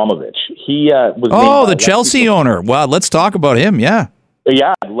Roman Abramovich. He was the Chelsea owner. Wow, let's talk about him. Yeah.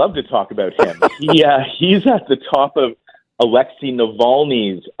 Yeah, I'd love to talk about him. He's at the top of Alexei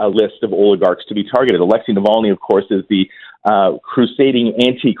Navalny's list of oligarchs to be targeted. Alexei Navalny, of course, is the crusading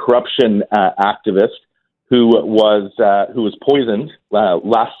anti-corruption activist who was poisoned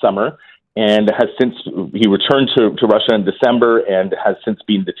last summer, and he returned to Russia in December and has since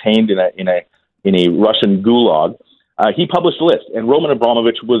been detained in a Russian gulag. He published a list, and Roman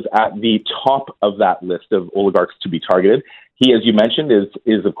Abramovich was at the top of that list of oligarchs to be targeted. He, as you mentioned,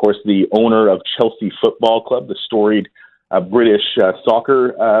 is of course the owner of Chelsea Football Club, the storied British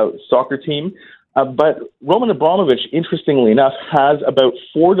soccer team. But Roman Abramovich, interestingly enough, has about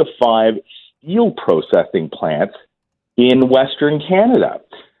 4 to 5 steel processing plants in Western Canada.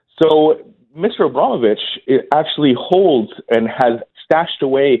 So Mr. Abramovich actually holds and has stashed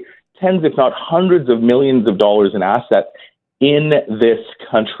away tens, if not hundreds of millions of dollars in assets in this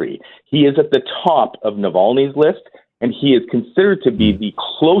country. He is at the top of Navalny's list, and he is considered to be the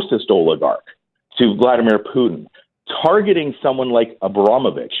closest oligarch to Vladimir Putin. Targeting someone like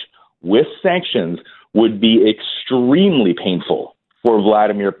Abramovich with sanctions would be extremely painful for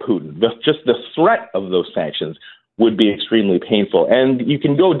Vladimir Putin. Just the threat of those sanctions would be extremely painful. And you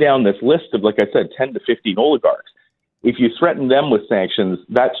can go down this list of, like I said, 10 to 15 oligarchs. If you threaten them with sanctions,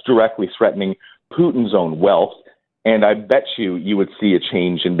 that's directly threatening Putin's own wealth, and I bet you would see a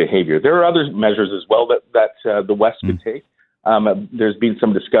change in behavior. There are other measures as well that the West could take. There's been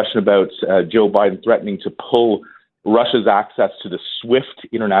some discussion about Joe Biden threatening to pull Russia's access to the SWIFT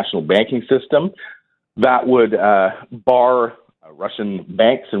international banking system. That would bar Russian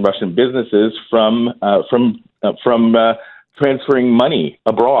banks and Russian businesses from transferring money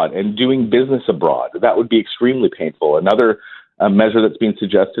abroad and doing business abroad. That would be extremely painful. Another measure that's being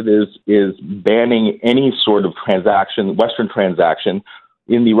suggested is banning any sort of transaction, Western transaction,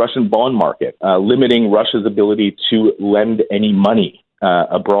 in the Russian bond market, limiting Russia's ability to lend any money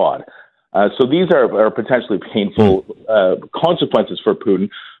abroad. So these are potentially painful consequences for Putin.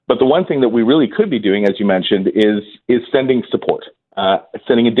 But the one thing that we really could be doing, as you mentioned, is sending support,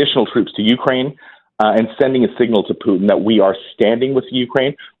 sending additional troops to Ukraine, and sending a signal to Putin that we are standing with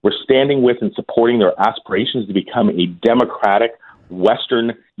Ukraine. We're standing with and supporting their aspirations to become a democratic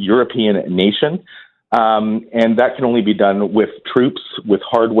Western European nation. And that can only be done with troops, with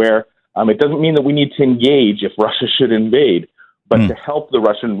hardware. It doesn't mean that we need to engage if Russia should invade, but to help the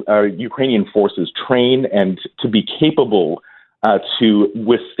Russian, Ukrainian forces train and to be capable to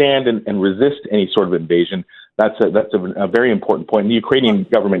withstand and resist any sort of invasion. That's a very important point. And the Ukrainian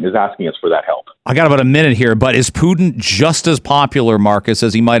government is asking us for that help. I got about a minute here, but is Putin just as popular, Marcus,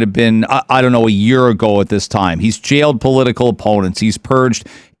 as he might have been, I don't know, a year ago at this time? He's jailed political opponents. He's purged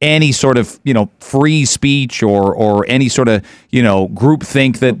any sort of, free speech or any sort of,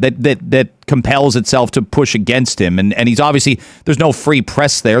 groupthink that compels itself to push against him. And he's obviously, there's no free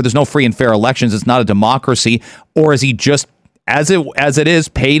press there. There's no free and fair elections. It's not a democracy. Or is he just, as it is,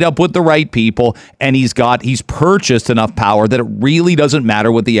 paid up with the right people, and he's purchased enough power that it really doesn't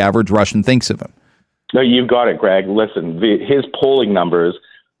matter what the average Russian thinks of him? No, you've got it, Greg. Listen, his polling numbers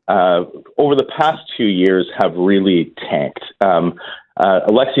over the past 2 years have really tanked.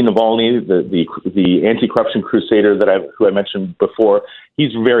 Alexei Navalny, the anti-corruption crusader who I mentioned before,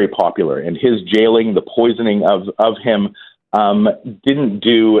 he's very popular, and his jailing, the poisoning of him, didn't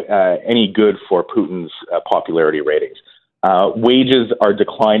do any good for Putin's popularity ratings. Wages are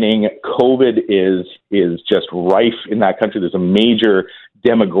declining. COVID is just rife in that country. There's a major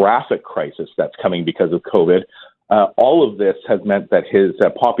demographic crisis that's coming because of COVID. All of this has meant that his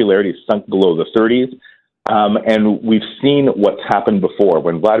popularity sunk below the 30s. And we've seen what's happened before.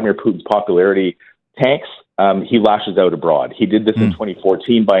 When Vladimir Putin's popularity tanks, he lashes out abroad. He did this in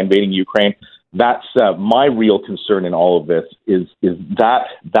 2014 by invading Ukraine. That's my real concern in all of this is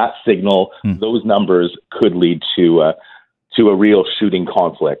that signal, those numbers could lead to a real shooting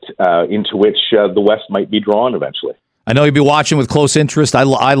conflict into which the West might be drawn eventually. I know you'll be watching with close interest. I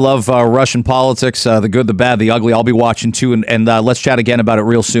love Russian politics, the good, the bad, the ugly. I'll be watching too, and let's chat again about it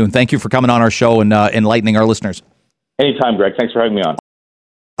real soon. Thank you for coming on our show and enlightening our listeners. Anytime, Greg. Thanks for having me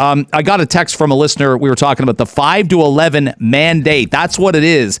on. I got a text from a listener. We were talking about the 5 to 11 mandate. That's what it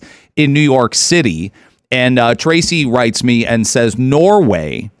is in New York City. And Tracy writes me and says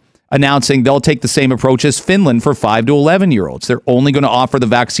Norway announcing they'll take the same approach as Finland for 5 to 11-year-olds. They're only going to offer the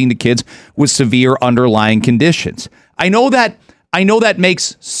vaccine to kids with severe underlying conditions. I know that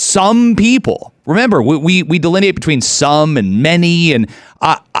makes some people, remember, we delineate between some and many, and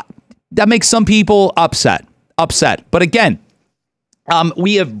that makes some people upset. But again,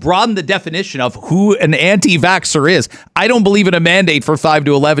 we have broadened the definition of who an anti-vaxxer is. I don't believe in a mandate for 5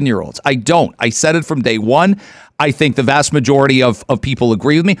 to 11-year-olds. I don't. I said it from day one. I think the vast majority of people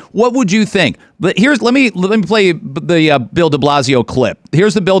agree with me. What would you think? Let me play the Bill de Blasio clip.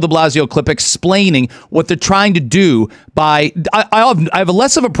 Here's the Bill de Blasio clip explaining what they're trying to do by. I have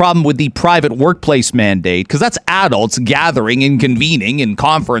less of a problem with the private workplace mandate because that's adults gathering and convening in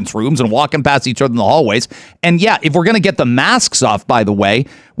conference rooms and walking past each other in the hallways. And yeah, if we're going to get the masks off, by the way,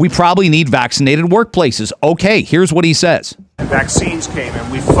 we probably need vaccinated workplaces. Okay, here's what he says. Vaccines came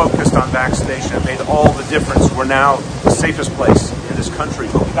and we focused on vaccination. It made all the difference. We're now the safest place in this country,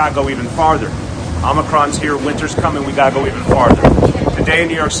 but we gotta go even farther. Omicron's here, winter's coming, we gotta go even farther. Today in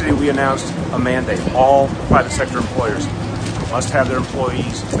New York City, we announced a mandate. All private sector employers must have their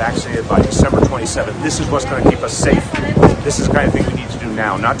employees vaccinated by December 27th. This is what's gonna keep us safe. This is the kind of thing we need to do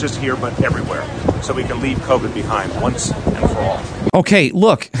now, not just here, but everywhere, so we can leave COVID behind once and for all. Okay,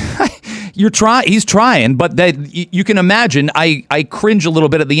 look. He's trying, but that you can imagine. I cringe a little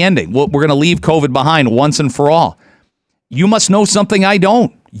bit at the ending. Well, we're going to leave COVID behind once and for all. You must know something I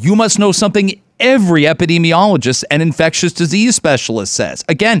don't. You must know something every epidemiologist and infectious disease specialist says.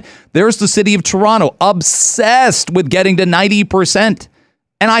 Again, there's the city of Toronto obsessed with getting to 90%.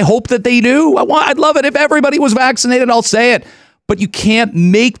 And I hope that they do. I'd love it if everybody was vaccinated. I'll say it. But you can't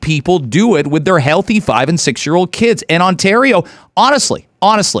make people do it with their healthy 5 and 6 year old kids. And Ontario, honestly,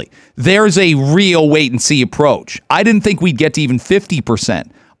 honestly, there's a real wait and see approach. I didn't think we'd get to even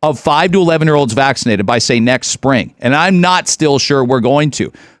 50% of 5 to 11-year-olds vaccinated by, say, next spring. And I'm not still sure we're going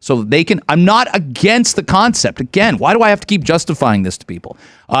to. So I'm not against the concept. Again, why do I have to keep justifying this to people?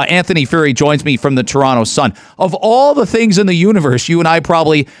 Anthony Fury joins me from the Toronto Sun. Of all the things in the universe, you and I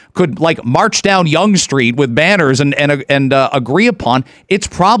probably could march down Yonge Street with banners and agree upon. It's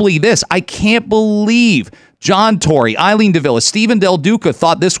probably this. I can't believe John Tory, Eileen de Villa, Stephen Del Duca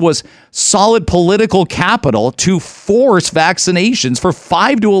thought this was solid political capital to force vaccinations for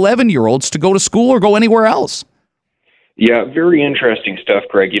 5 to 11-year-olds to go to school or go anywhere else. Yeah, very interesting stuff,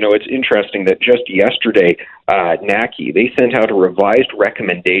 Greg. It's interesting that just yesterday, NACI, they sent out a revised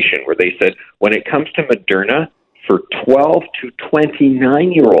recommendation where they said when it comes to Moderna for 12 to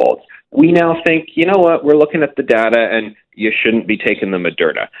 29-year-olds, we now think, you know what, we're looking at the data and you shouldn't be taking the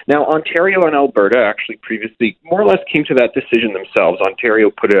Moderna. Now, Ontario and Alberta actually previously more or less came to that decision themselves.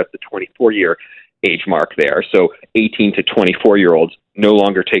 Ontario put it at the 24-year age mark there. So 18 to 24-year-olds no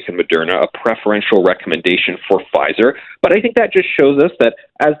longer taking Moderna, a preferential recommendation for Pfizer. But I think that just shows us that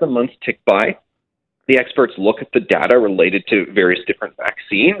as the months tick by, the experts look at the data related to various different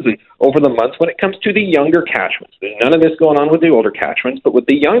vaccines, and over the months when it comes to the younger catchments, there's none of this going on with the older catchments, but with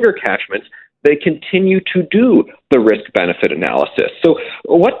the younger catchments, they continue to do the risk-benefit analysis. So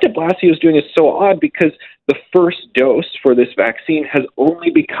what de Blasio is doing is so odd because the first dose for this vaccine has only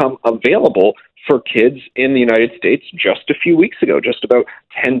become available for kids in the United States just a few weeks ago, just about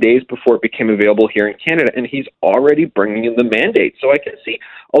 10 days before it became available here in Canada, and he's already bringing in the mandate. So I can see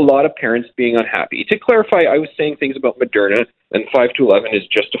a lot of parents being unhappy. To clarify, I was saying things about Moderna, and 5 to 11 is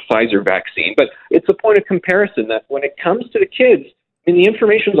just a Pfizer vaccine, but it's a point of comparison that when it comes to the kids, the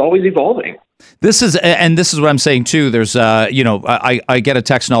information is always evolving. This is what I'm saying too. There's, I get a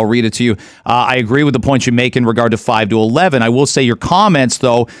text and I'll read it to you. I agree with the points you make in regard to 5 to 11. I will say your comments,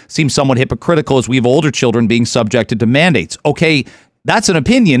 though, seem somewhat hypocritical as we have older children being subjected to mandates. Okay, that's an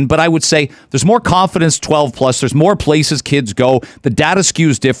opinion, but I would say there's more confidence 12 plus. There's more places kids go. The data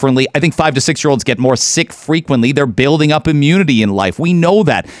skews differently. I think 5 to 6-year-olds get more sick frequently. They're building up immunity in life. We know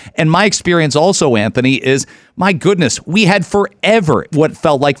that. And my experience also, Anthony, is, my goodness, we had forever, what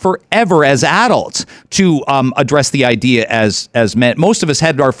felt like forever as adults, to address the idea as men. Most of us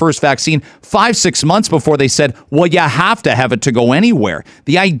had our first vaccine 5-6 months before they said, well, you have to have it to go anywhere.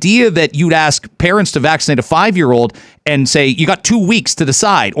 The idea that you'd ask parents to vaccinate a 5-year-old and say, you got 2 weeks to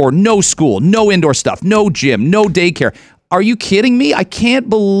decide, or no school, no indoor stuff, no gym, no daycare. Are you kidding me? I can't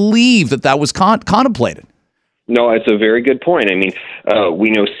believe that was contemplated. No, it's a very good point. We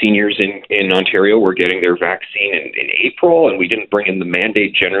know seniors in Ontario were getting their vaccine in April, and we didn't bring in the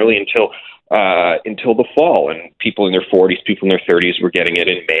mandate generally until the fall. And people in their 40s, people in their 30s were getting it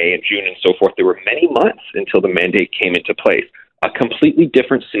in May and June and so forth. There were many months until the mandate came into place. A completely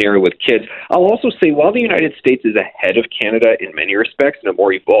different scenario with kids. I'll also say, while the United States is ahead of Canada in many respects in a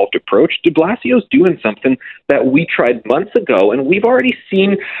more evolved approach, de Blasio's doing something that we tried months ago, and we've already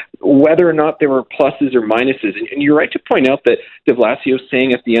seen whether or not there were pluses or minuses. And you're right to point out that de Blasio's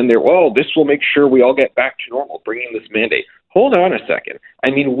saying at the end there, well, this will make sure we all get back to normal, bringing this mandate. Hold on a second.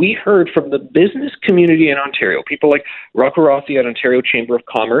 We heard from the business community in Ontario, people like Rocco Rossi at Ontario Chamber of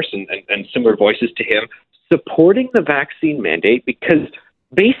Commerce and similar voices to him, supporting the vaccine mandate because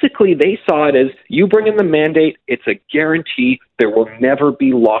basically they saw it as, you bring in the mandate, it's a guarantee there will never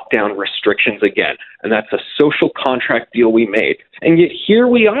be lockdown restrictions again. And that's a social contract deal we made. And yet here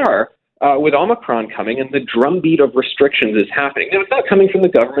we are with Omicron coming, and the drumbeat of restrictions is happening. Now, it's not coming from the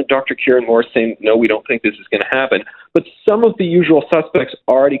government. Dr. Kieran Moore saying, no, we don't think this is going to happen. But some of the usual suspects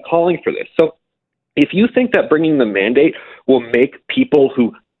are already calling for this. So if you think that bringing the mandate will make people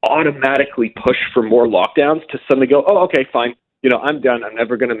who automatically push for more lockdowns to suddenly go, oh, okay, fine, I'm done, I'm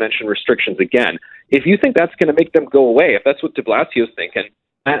never going to mention restrictions again. If you think that's going to make them go away, if that's what de Blasio's thinking,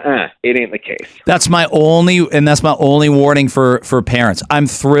 it ain't the case. That's my only warning for parents. I'm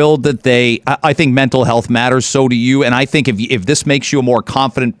thrilled that I think mental health matters, so do you, and I think if this makes you a more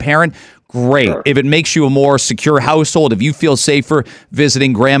confident parent, great. Sure. If it makes you a more secure household, if you feel safer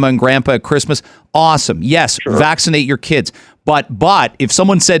visiting grandma and grandpa at Christmas, awesome. Yes, sure. Vaccinate your kids. But if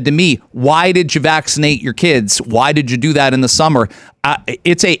someone said to me, why did you vaccinate your kids? Why did you do that in the summer?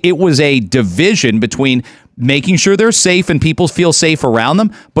 It was a division between making sure they're safe and people feel safe around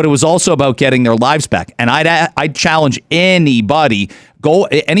them, but it was also about getting their lives back. And I'd challenge anybody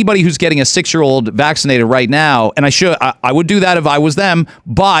who's getting a 6-year-old vaccinated right now, and I would do that if I was them,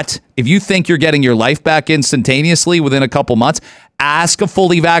 but if you think you're getting your life back instantaneously within a couple months, ask a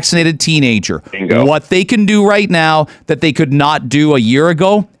fully vaccinated teenager what they can do right now that they could not do a year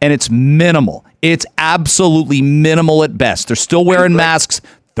ago, and it's minimal. It's absolutely minimal at best. They're still wearing masks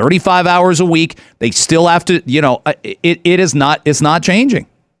 35 hours a week. They still have to, it's not changing.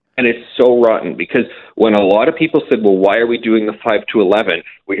 And it's so rotten because when a lot of people said, well, why are we doing the 5 to 11?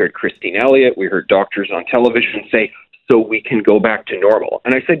 We heard Christine Elliott, we heard doctors on television say, so we can go back to normal.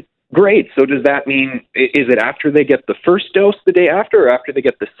 And I said, great. So does that mean, is it after they get the first dose the day after, or after they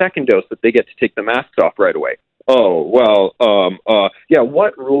get the second dose that they get to take the masks off right away? Oh, well,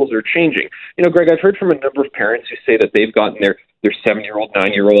 what rules are changing? Greg, I've heard from a number of parents who say that they've gotten their 7-year-old,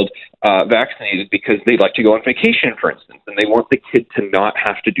 9-year-old vaccinated because they'd like to go on vacation, for instance, and they want the kid to not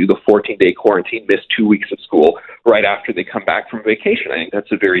have to do the 14-day quarantine, miss 2 weeks of school right after they come back from vacation. I think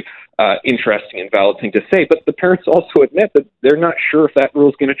that's a very interesting and valid thing to say, but the parents also admit that they're not sure if that rule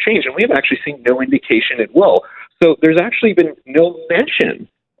is going to change, and we have actually seen no indication it will. So there's actually been no mention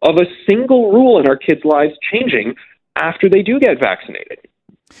of a single rule in our kids' lives changing after they do get vaccinated.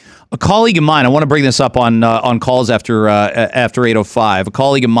 A colleague of mine, I want to bring this up on calls after 8:05. A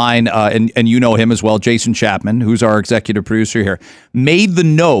colleague of mine, and you know him as well, Jason Chapman, who's our executive producer here, made the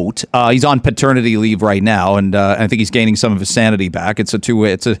note. He's on paternity leave right now, and I think he's gaining some of his sanity back. It's a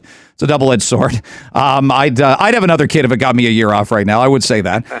double-edged sword. I'd have another kid if it got me a year off right now. I would say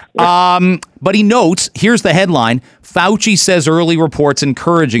that. But he notes, here's the headline: Fauci says early reports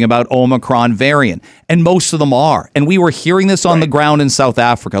encouraging about Omicron variant, and most of them are. And we were hearing this on the ground in South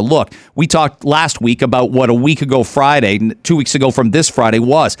Africa. Look, we talked last week about what a week ago Friday, 2 weeks ago from this Friday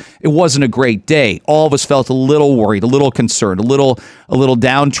was. It wasn't a great day. All of us felt a little worried, a little concerned, a little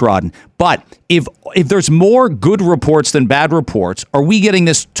downtrodden. But if there's more good reports than bad reports, are we getting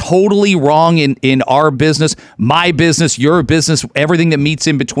this totally wrong in our business, my business, your business, everything that meets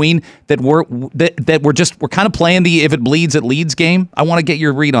in between, that we're kind of playing the if it bleeds it leads game? I want to get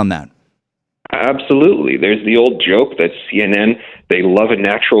your read on that. Absolutely. There's the old joke that CNN, they love a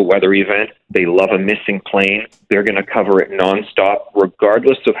natural weather event. They love a missing plane. They're going to cover it nonstop,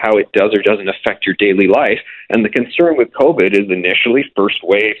 regardless of how it does or doesn't affect your daily life. And the concern with COVID is initially, first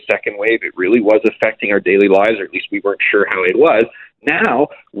wave, second wave, it really was affecting our daily lives, or at least we weren't sure how it was. Now,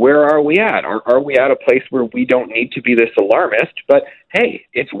 where are we at? Are we at a place where we don't need to be this alarmist? But hey,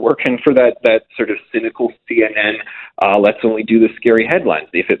 it's working for that sort of cynical CNN, let's only do the scary headlines.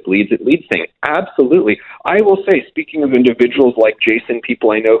 If it bleeds, it leads thing. Absolutely. I will say, speaking of individuals like Jason,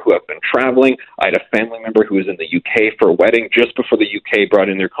 people I know who have been traveling, I had a family member who was in the UK for a wedding just before the UK brought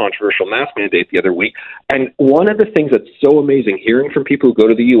in their controversial mask mandate the other week. And one of the things that's so amazing, hearing from people who go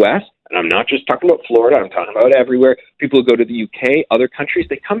to the US, and I'm not just talking about Florida, I'm talking about everywhere, people who go to the UK, other countries,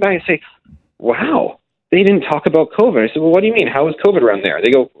 they come back and say, wow, they didn't talk about COVID. I said, well, what do you mean? How was COVID around there?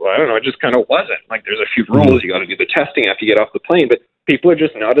 They go, well, I don't know, it just kind of wasn't. Like, there's a few rules. You got to do the testing after you get off the plane, but people are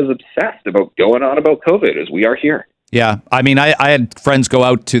just not as obsessed about going on about COVID as we are here. Yeah, I mean, I had friends go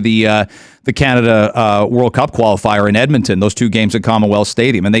out to the Canada World Cup qualifier in Edmonton, those two games at Commonwealth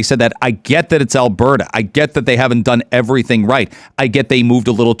Stadium, and they said that I get that it's Alberta. I get that they haven't done everything right. I get they moved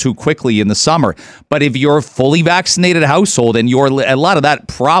a little too quickly in the summer. But if you're a fully vaccinated household, and a lot of that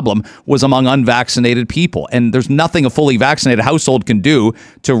problem was among unvaccinated people, and there's nothing a fully vaccinated household can do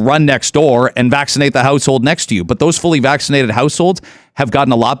to run next door and vaccinate the household next to you. But those fully vaccinated households have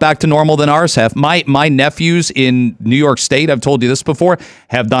gotten a lot back to normal than ours have. My nephews in New York State, I've told you this before,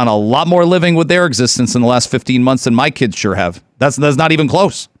 have done a lot more living with their existence in the last 15 months than my kids sure have. That's not even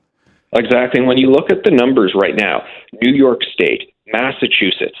close. Exactly. And when you look at the numbers right now, New York State,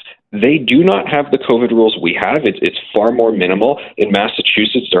 Massachusetts, they do not have the COVID rules we have. It's far more minimal. In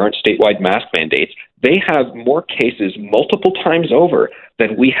Massachusetts, there aren't statewide mask mandates. They have more cases multiple times over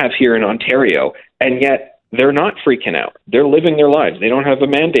than we have here in Ontario, and yet they're not freaking out. They're living their lives. They don't have a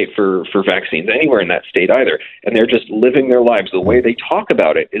mandate for vaccines anywhere in that state either, and they're just living their lives. The way they talk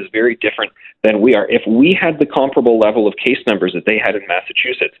about it is very different than we are. If we had the comparable level of case numbers that they had in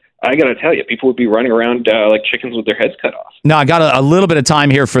Massachusetts, I got to tell you, people would be running around like chickens with their heads cut off. Now, I got a little bit of time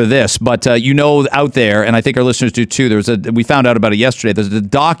here for this, but out there, and I think our listeners do too, we found out about it yesterday, there's a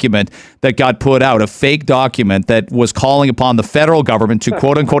document that got put out, a fake document that was calling upon the federal government to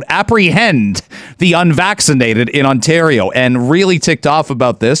quote-unquote apprehend the unvaccinated in Ontario, and really ticked off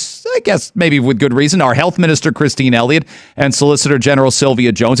about this, I guess maybe with good reason, our Health Minister Christine Elliott and Solicitor General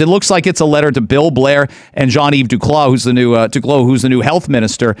Sylvia Jones. It looks like it's a letter to Bill Blair and Jean-Yves Duclos, who's the new Health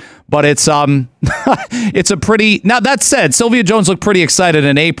Minister. But it's it's a pretty. Now that said, Sylvia Jones looked pretty excited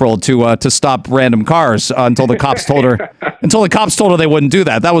in April to stop random cars until the cops told her they wouldn't do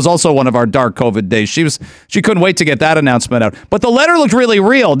that. That was also one of our dark COVID days. She couldn't wait to get that announcement out. But the letter looked really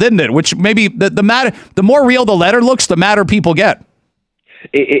real, didn't it? Which maybe the more real the letter looks, the madder people get.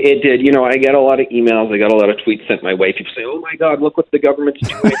 It did. You know, I get a lot of emails. I got a lot of tweets sent my way. People say, "Oh my God, look what the government's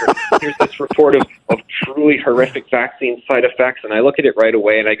doing." Or, here's this report of truly horrific vaccine side effects, and I look at it right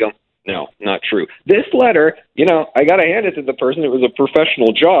away and I go, "No, not true." This letter, you know, I got to hand it to the person. It was a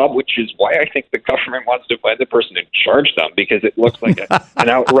professional job, which is why I think the government wants to find the person and charge them, because it looks like an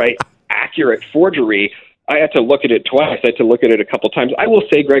outright accurate forgery. I had to look at it twice. I had to look at it a couple times. I will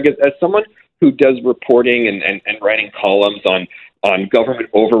say, Greg, as someone who does reporting and writing columns on government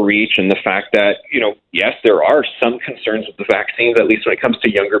overreach and the fact that, you know, yes, there are some concerns with the vaccines, at least when it comes to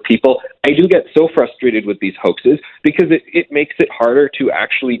younger people. I do get so frustrated with these hoaxes because it makes it harder to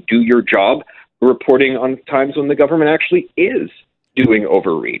actually do your job reporting on times when the government actually is doing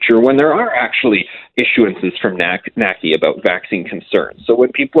overreach, or when there are actually issuances from NACI about vaccine concerns. So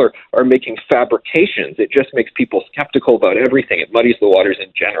when people are making fabrications, it just makes people skeptical about everything. It muddies the waters in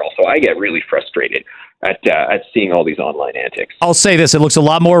general. So I get really frustrated at seeing all these online antics. I'll say this, it looks a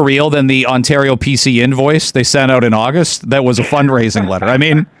lot more real than the Ontario PC invoice they sent out in August. That was a fundraising letter. I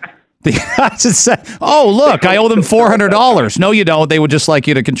mean, oh, look, I owe them $400. No, you don't. They would just like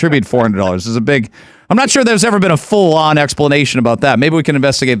you to contribute $400. This is a big... I'm not sure there's ever been a full-on explanation about that. Maybe we can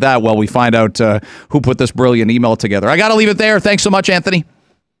investigate that while we find out who put this brilliant email together. I got to leave it there. Thanks so much, Anthony.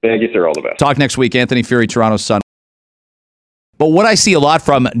 Thank you, sir. All the best. Talk next week. Anthony Furey, Toronto's Sun. But what I see a lot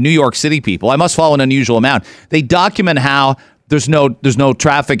from New York City people, I must follow an unusual amount. They document how there's no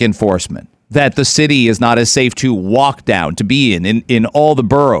traffic enforcement, that the city is not as safe to walk down, to be in all the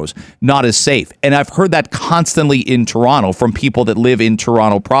boroughs, not as safe. And I've heard that constantly in Toronto from people that live in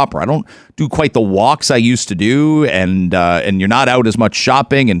Toronto proper. I don't do quite the walks I used to do, and you're not out as much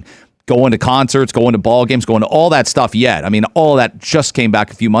shopping and going to concerts, going to ball games, going to all that stuff yet. I mean, all that just came back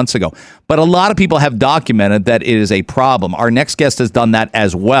a few months ago. But a lot of people have documented that it is a problem. Our next guest has done that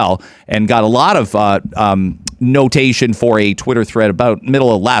as well and got a lot of notation for a Twitter thread about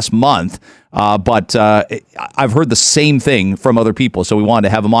middle of last month. But I've heard the same thing from other people, so we wanted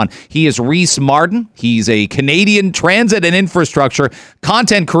to have him on. He is Rhys Martin. He's a Canadian transit and infrastructure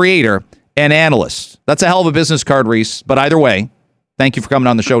content creator and analyst. That's a hell of a business card, Rhys. But either way, thank you for coming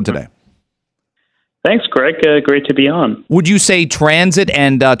on the show today. Thanks, Greg. Great to be on. Would you say transit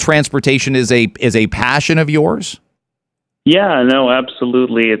and transportation is a passion of yours? Yeah, no,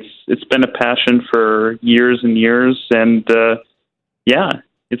 absolutely. It's been a passion for years and years, and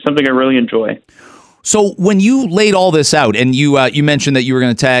it's something I really enjoy. So when you laid all this out, and you mentioned that you were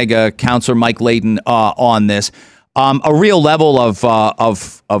going to tag Councillor Mike Layton on this, a real level of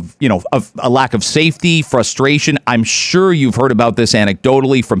a lack of safety, frustration. I'm sure you've heard about this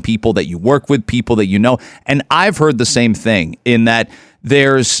anecdotally from people that you work with, people that you know, and I've heard the same thing in that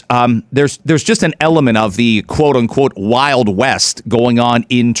there's just an element of the quote unquote Wild West going on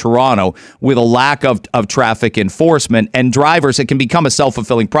in Toronto with a lack of traffic enforcement, and drivers, it can become a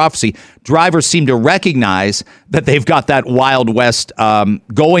self-fulfilling prophecy. Drivers seem to recognize that they've got that Wild West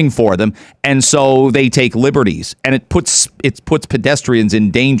going for them, and so they take liberties, and it puts pedestrians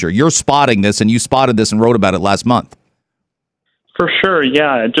in danger. You're spotting this, and you spotted this and wrote about it last month. For sure,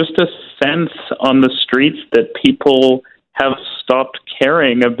 yeah. Just a sense on the streets that people have stopped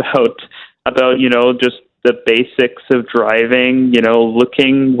caring about just the basics of driving,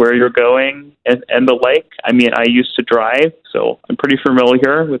 looking where you're going and the like. I mean, I used to drive, so I'm pretty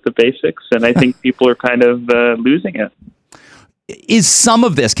familiar with the basics, and I think people are kind of losing it. Is some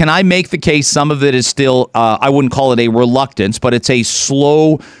of this, can I make the case some of it is still, I wouldn't call it a reluctance, but it's a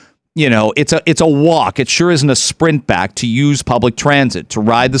slow, it's a walk. It sure isn't a sprint back to use public transit, to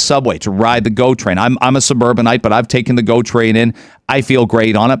ride the subway, to ride the GO train. I'm a suburbanite, but I've taken the GO train in. I feel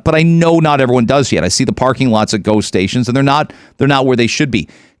great on it, but I know not everyone does yet. I see the parking lots at GO stations, and they're not where they should be.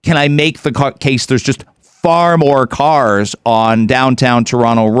 Can I make the case there's just far more cars on downtown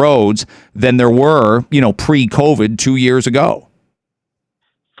Toronto roads than there were, pre-COVID 2 years ago?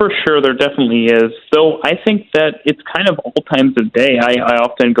 For sure, there definitely is. So I think that it's kind of all times of day. I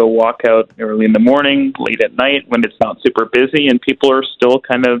often go walk out early in the morning, late at night when it's not super busy, and people are still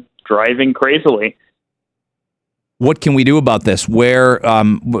kind of driving crazily. What can we do about this? Where,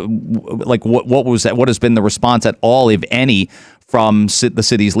 what was that? What has been the response at all, if any, from the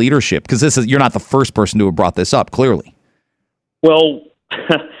city's leadership? Because you're not the first person to have brought this up, clearly. Well,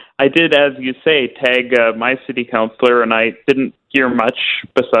 I did, as you say, tag my city councillor, and I didn't hear much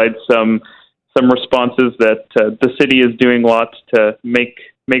besides some responses that the city is doing lots to make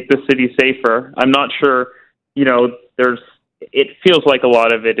the city safer. I'm not sure, it feels like a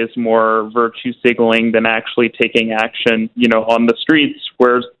lot of it is more virtue signaling than actually taking action, on the streets.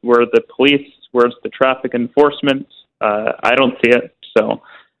 Where's the police? Where's the traffic enforcement? I don't see it, so...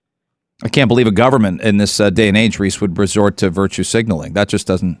 I can't believe a government in this day and age, Reese, would resort to virtue signaling. That just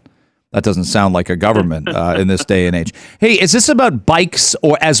doesn't sound like a government in this day and age. Hey, is this about bikes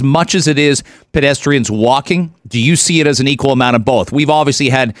or as much as it is pedestrians walking? Do you see it as an equal amount of both? We've obviously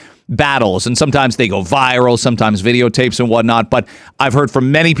had battles, and sometimes they go viral, sometimes videotapes and whatnot. But I've heard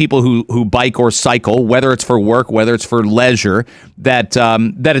from many people who bike or cycle, whether it's for work, whether it's for leisure, that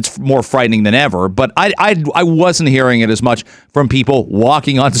it's more frightening than ever. But I wasn't hearing it as much from people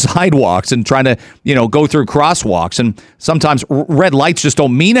walking on sidewalks and trying to go through crosswalks. And sometimes red lights just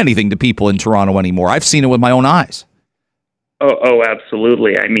don't mean anything to people in Toronto anymore. I've seen it with my own eyes. Oh,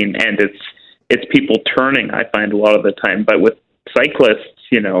 absolutely. I mean, and it's people turning, I find, a lot of the time. But with cyclists,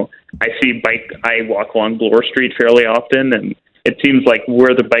 I walk along Bloor Street fairly often, and it seems like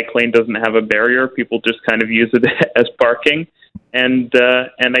where the bike lane doesn't have a barrier, people just kind of use it as parking. And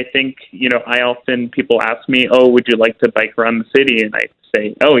I think, people ask me, oh, would you like to bike around the city? And I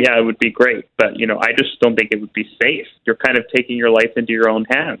say, oh, yeah, it would be great. But, I just don't think it would be safe. You're kind of taking your life into your own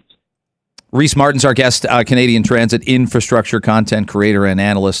hands. Reese Martin's our guest, Canadian Transit infrastructure content creator and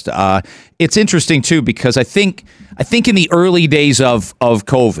analyst. It's interesting, too, because I think in the early days of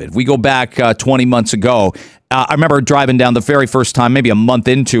COVID, we go back 20 months ago, I remember driving down the very first time, maybe a month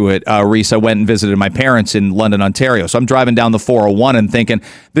into it, Reese, I went and visited my parents in London, Ontario. So I'm driving down the 401 and thinking,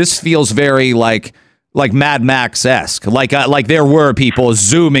 this feels very like Mad Max-esque, like there were people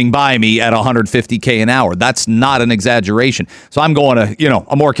zooming by me at 150K an hour. That's not an exaggeration. So I'm going to,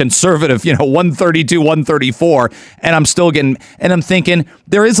 a more conservative, 132, 134, and I'm still getting, and I'm thinking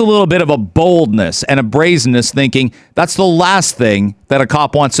there is a little bit of a boldness and a brazenness thinking that's the last thing that a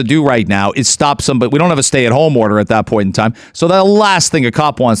cop wants to do right now is stop somebody. We don't have a stay-at-home order at that point in time. So the last thing a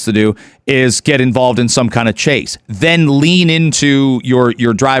cop wants to do is get involved in some kind of chase, then lean into your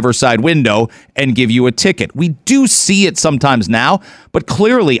driver's side window and give you a ticket. We do see it sometimes now, but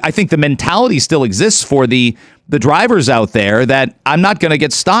clearly I think the mentality still exists for the drivers out there that I'm not going to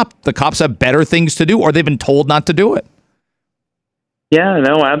get stopped. The cops have better things to do, or they've been told not to do it. Yeah,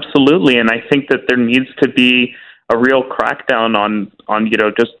 no, absolutely. And I think that there needs to be a real crackdown on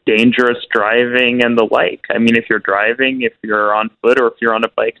just dangerous driving and the like. I mean, if you're driving, if you're on foot, or if you're on a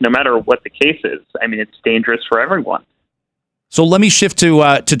bike, no matter what the case is, I mean, it's dangerous for everyone. So let me shift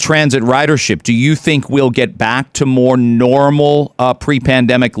to transit ridership. Do you think we'll get back to more normal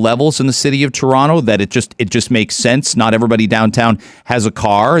pre-pandemic levels in the city of Toronto? That it just makes sense. Not everybody downtown has a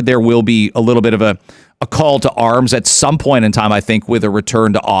car. There will be a little bit of a call to arms at some point in time, I think, with a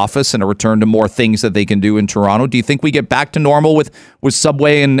return to office and a return to more things that they can do in Toronto. Do you think we get back to normal with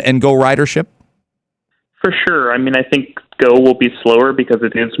Subway and GO ridership? For sure. I mean, I think GO will be slower because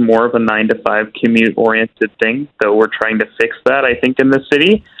it is more of a 9-to-5 commute-oriented thing, though we're trying to fix that, I think, in the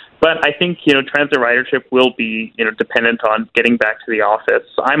city. But I think, transit ridership will be, dependent on getting back to the office.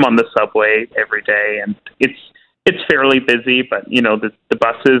 I'm on the subway every day, and it's fairly busy, but, the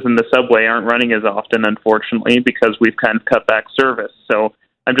buses and the subway aren't running as often, unfortunately, because we've kind of cut back service. So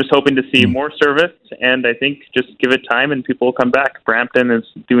I'm just hoping to see more service, and I think just give it time and people will come back. Brampton is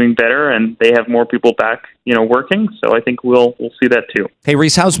doing better, and they have more people back, working. So I think we'll see that too. Hey,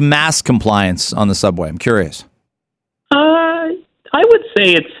 Reese, how's mask compliance on the subway? I'm curious. I would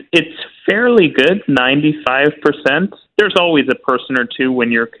say it's fairly good, 95%. There's always a person or two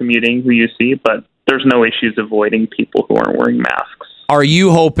when you're commuting who you see, but there's no issues avoiding people who aren't wearing masks. Are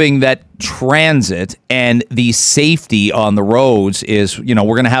you hoping that transit and the safety on the roads is, we're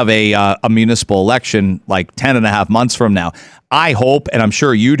going to have a municipal election like 10 and a half months from now. I hope, and I'm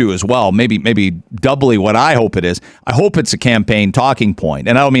sure you do as well, maybe doubly what I hope it is. I hope it's a campaign talking point.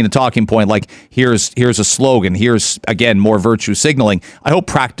 And I don't mean a talking point like here's a slogan, here's, again, more virtue signaling. I hope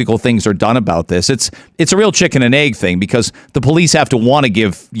practical things are done about this. It's a real chicken and egg thing because the police have to want to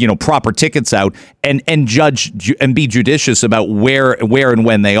give, proper tickets out and judge and be judicious about where and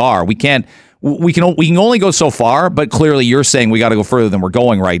when they are. We can only go so far, but clearly you're saying we got to go further than we're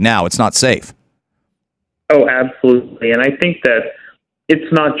going right now. It's not safe. Oh, absolutely. And I think that it's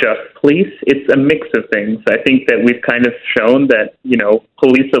not just police, it's a mix of things. I think that we've kind of shown that,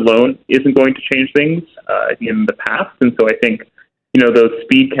 police alone isn't going to change things in the past. And so I think, those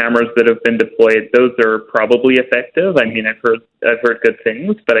speed cameras that have been deployed, those are probably effective. I mean, I've heard good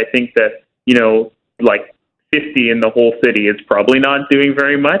things, but I think that, like 50 in the whole city is probably not doing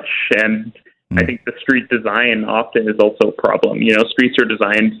very much. And I think the street design often is also a problem. Streets are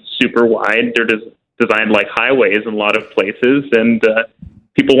designed super wide. They're designed like highways in a lot of places, and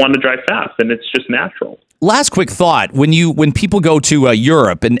people want to drive fast, and it's just natural. Last quick thought: when people go to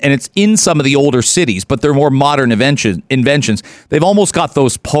Europe and it's in some of the older cities, but they're more modern inventions, they've almost got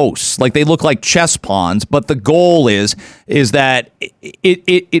those posts like they look like chess pawns. But the goal is that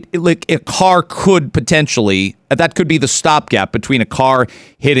it like a car could potentially that could be the stopgap between a car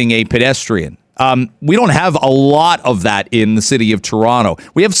hitting a pedestrian. We don't have a lot of that in the city of Toronto.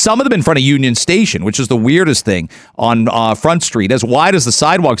 We have some of them in front of Union Station, which is the weirdest thing on Front Street. As wide as the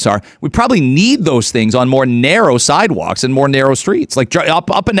sidewalks are, we probably need those things on more narrow sidewalks and more narrow streets. Like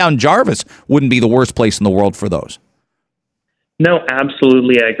up and down Jarvis wouldn't be the worst place in the world for those. No,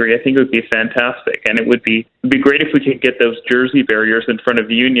 absolutely, I agree. I think it would be fantastic, and it'd be great if we could get those Jersey barriers in front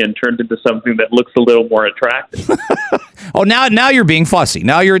of Union turned into something that looks a little more attractive. Oh, now you're being fussy.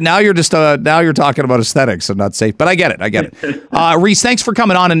 Now you're talking about aesthetics and not safe. But I get it. Rhys, thanks for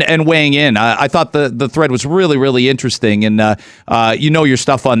coming on and weighing in. I thought the thread was really, really interesting, and you know your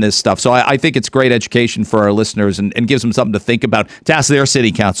stuff on this stuff. So I think it's great education for our listeners and gives them something to think about, to ask their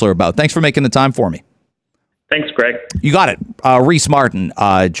city councilor about. Thanks for making the time for me. Thanks, Greg. You got it. Rhys Martin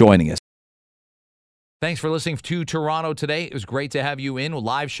joining us. Thanks for listening to Toronto Today. It was great to have you in.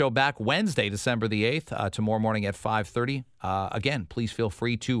 Live show back Wednesday, December the 8th, tomorrow morning at 5:30. Again, please feel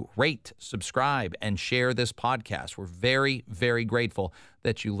free to rate, subscribe, and share this podcast. We're very, very grateful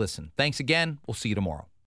that you listen. Thanks again. We'll see you tomorrow.